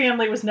like their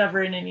family was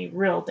never in any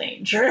real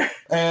danger.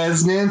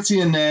 As Nancy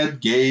and Ned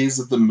gaze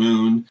at the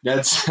moon,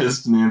 Ned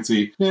says to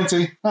Nancy,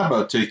 Nancy, how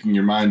about taking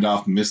your mind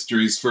off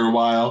mysteries for a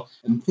while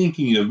and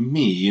thinking of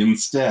me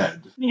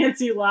instead?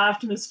 Nancy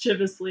laughed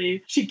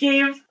mischievously. She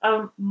gave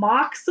a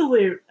mock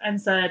salute and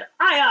said,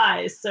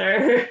 aye, aye,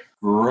 sir.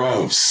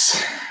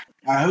 Gross.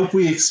 I hope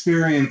we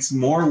experience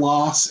more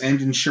loss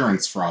and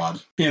insurance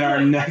fraud in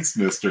our next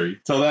mystery.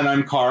 Till then,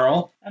 I'm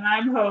Carl. And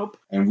I'm Hope.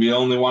 And we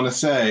only want to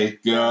say,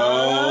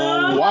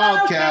 go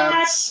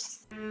Wildcats!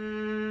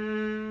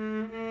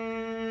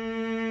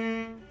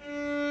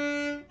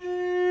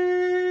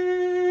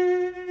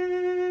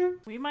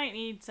 We might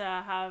need to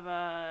have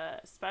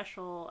a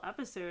special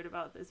episode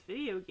about this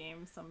video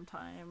game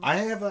sometime.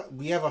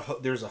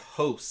 There's a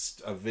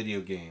host of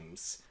video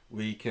games.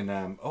 We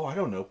can,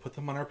 put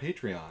them on our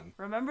Patreon.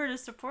 Remember to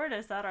support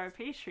us at our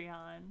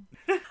Patreon.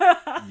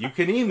 You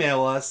can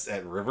email us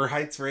at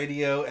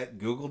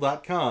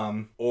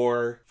riverheightsradio@google.com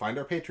or find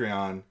our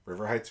Patreon,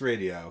 River Heights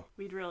Radio.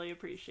 We'd really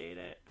appreciate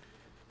it.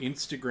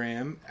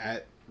 Instagram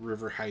at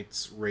River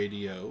Heights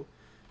Radio,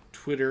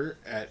 Twitter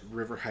at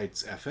River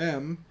Heights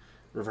FM,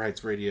 River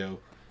Heights Radio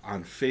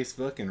on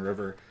Facebook, and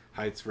River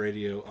Heights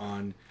Radio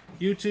on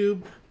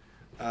YouTube.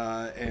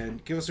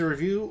 And give us a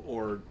review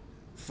or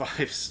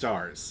 5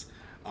 stars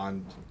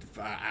on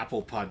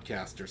Apple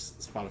Podcast or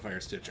Spotify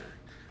or Stitcher.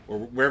 or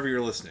wherever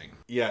you're listening.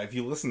 Yeah, if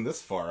you listen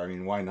this far, I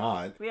mean, why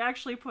not? We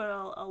actually put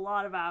a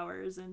lot of hours in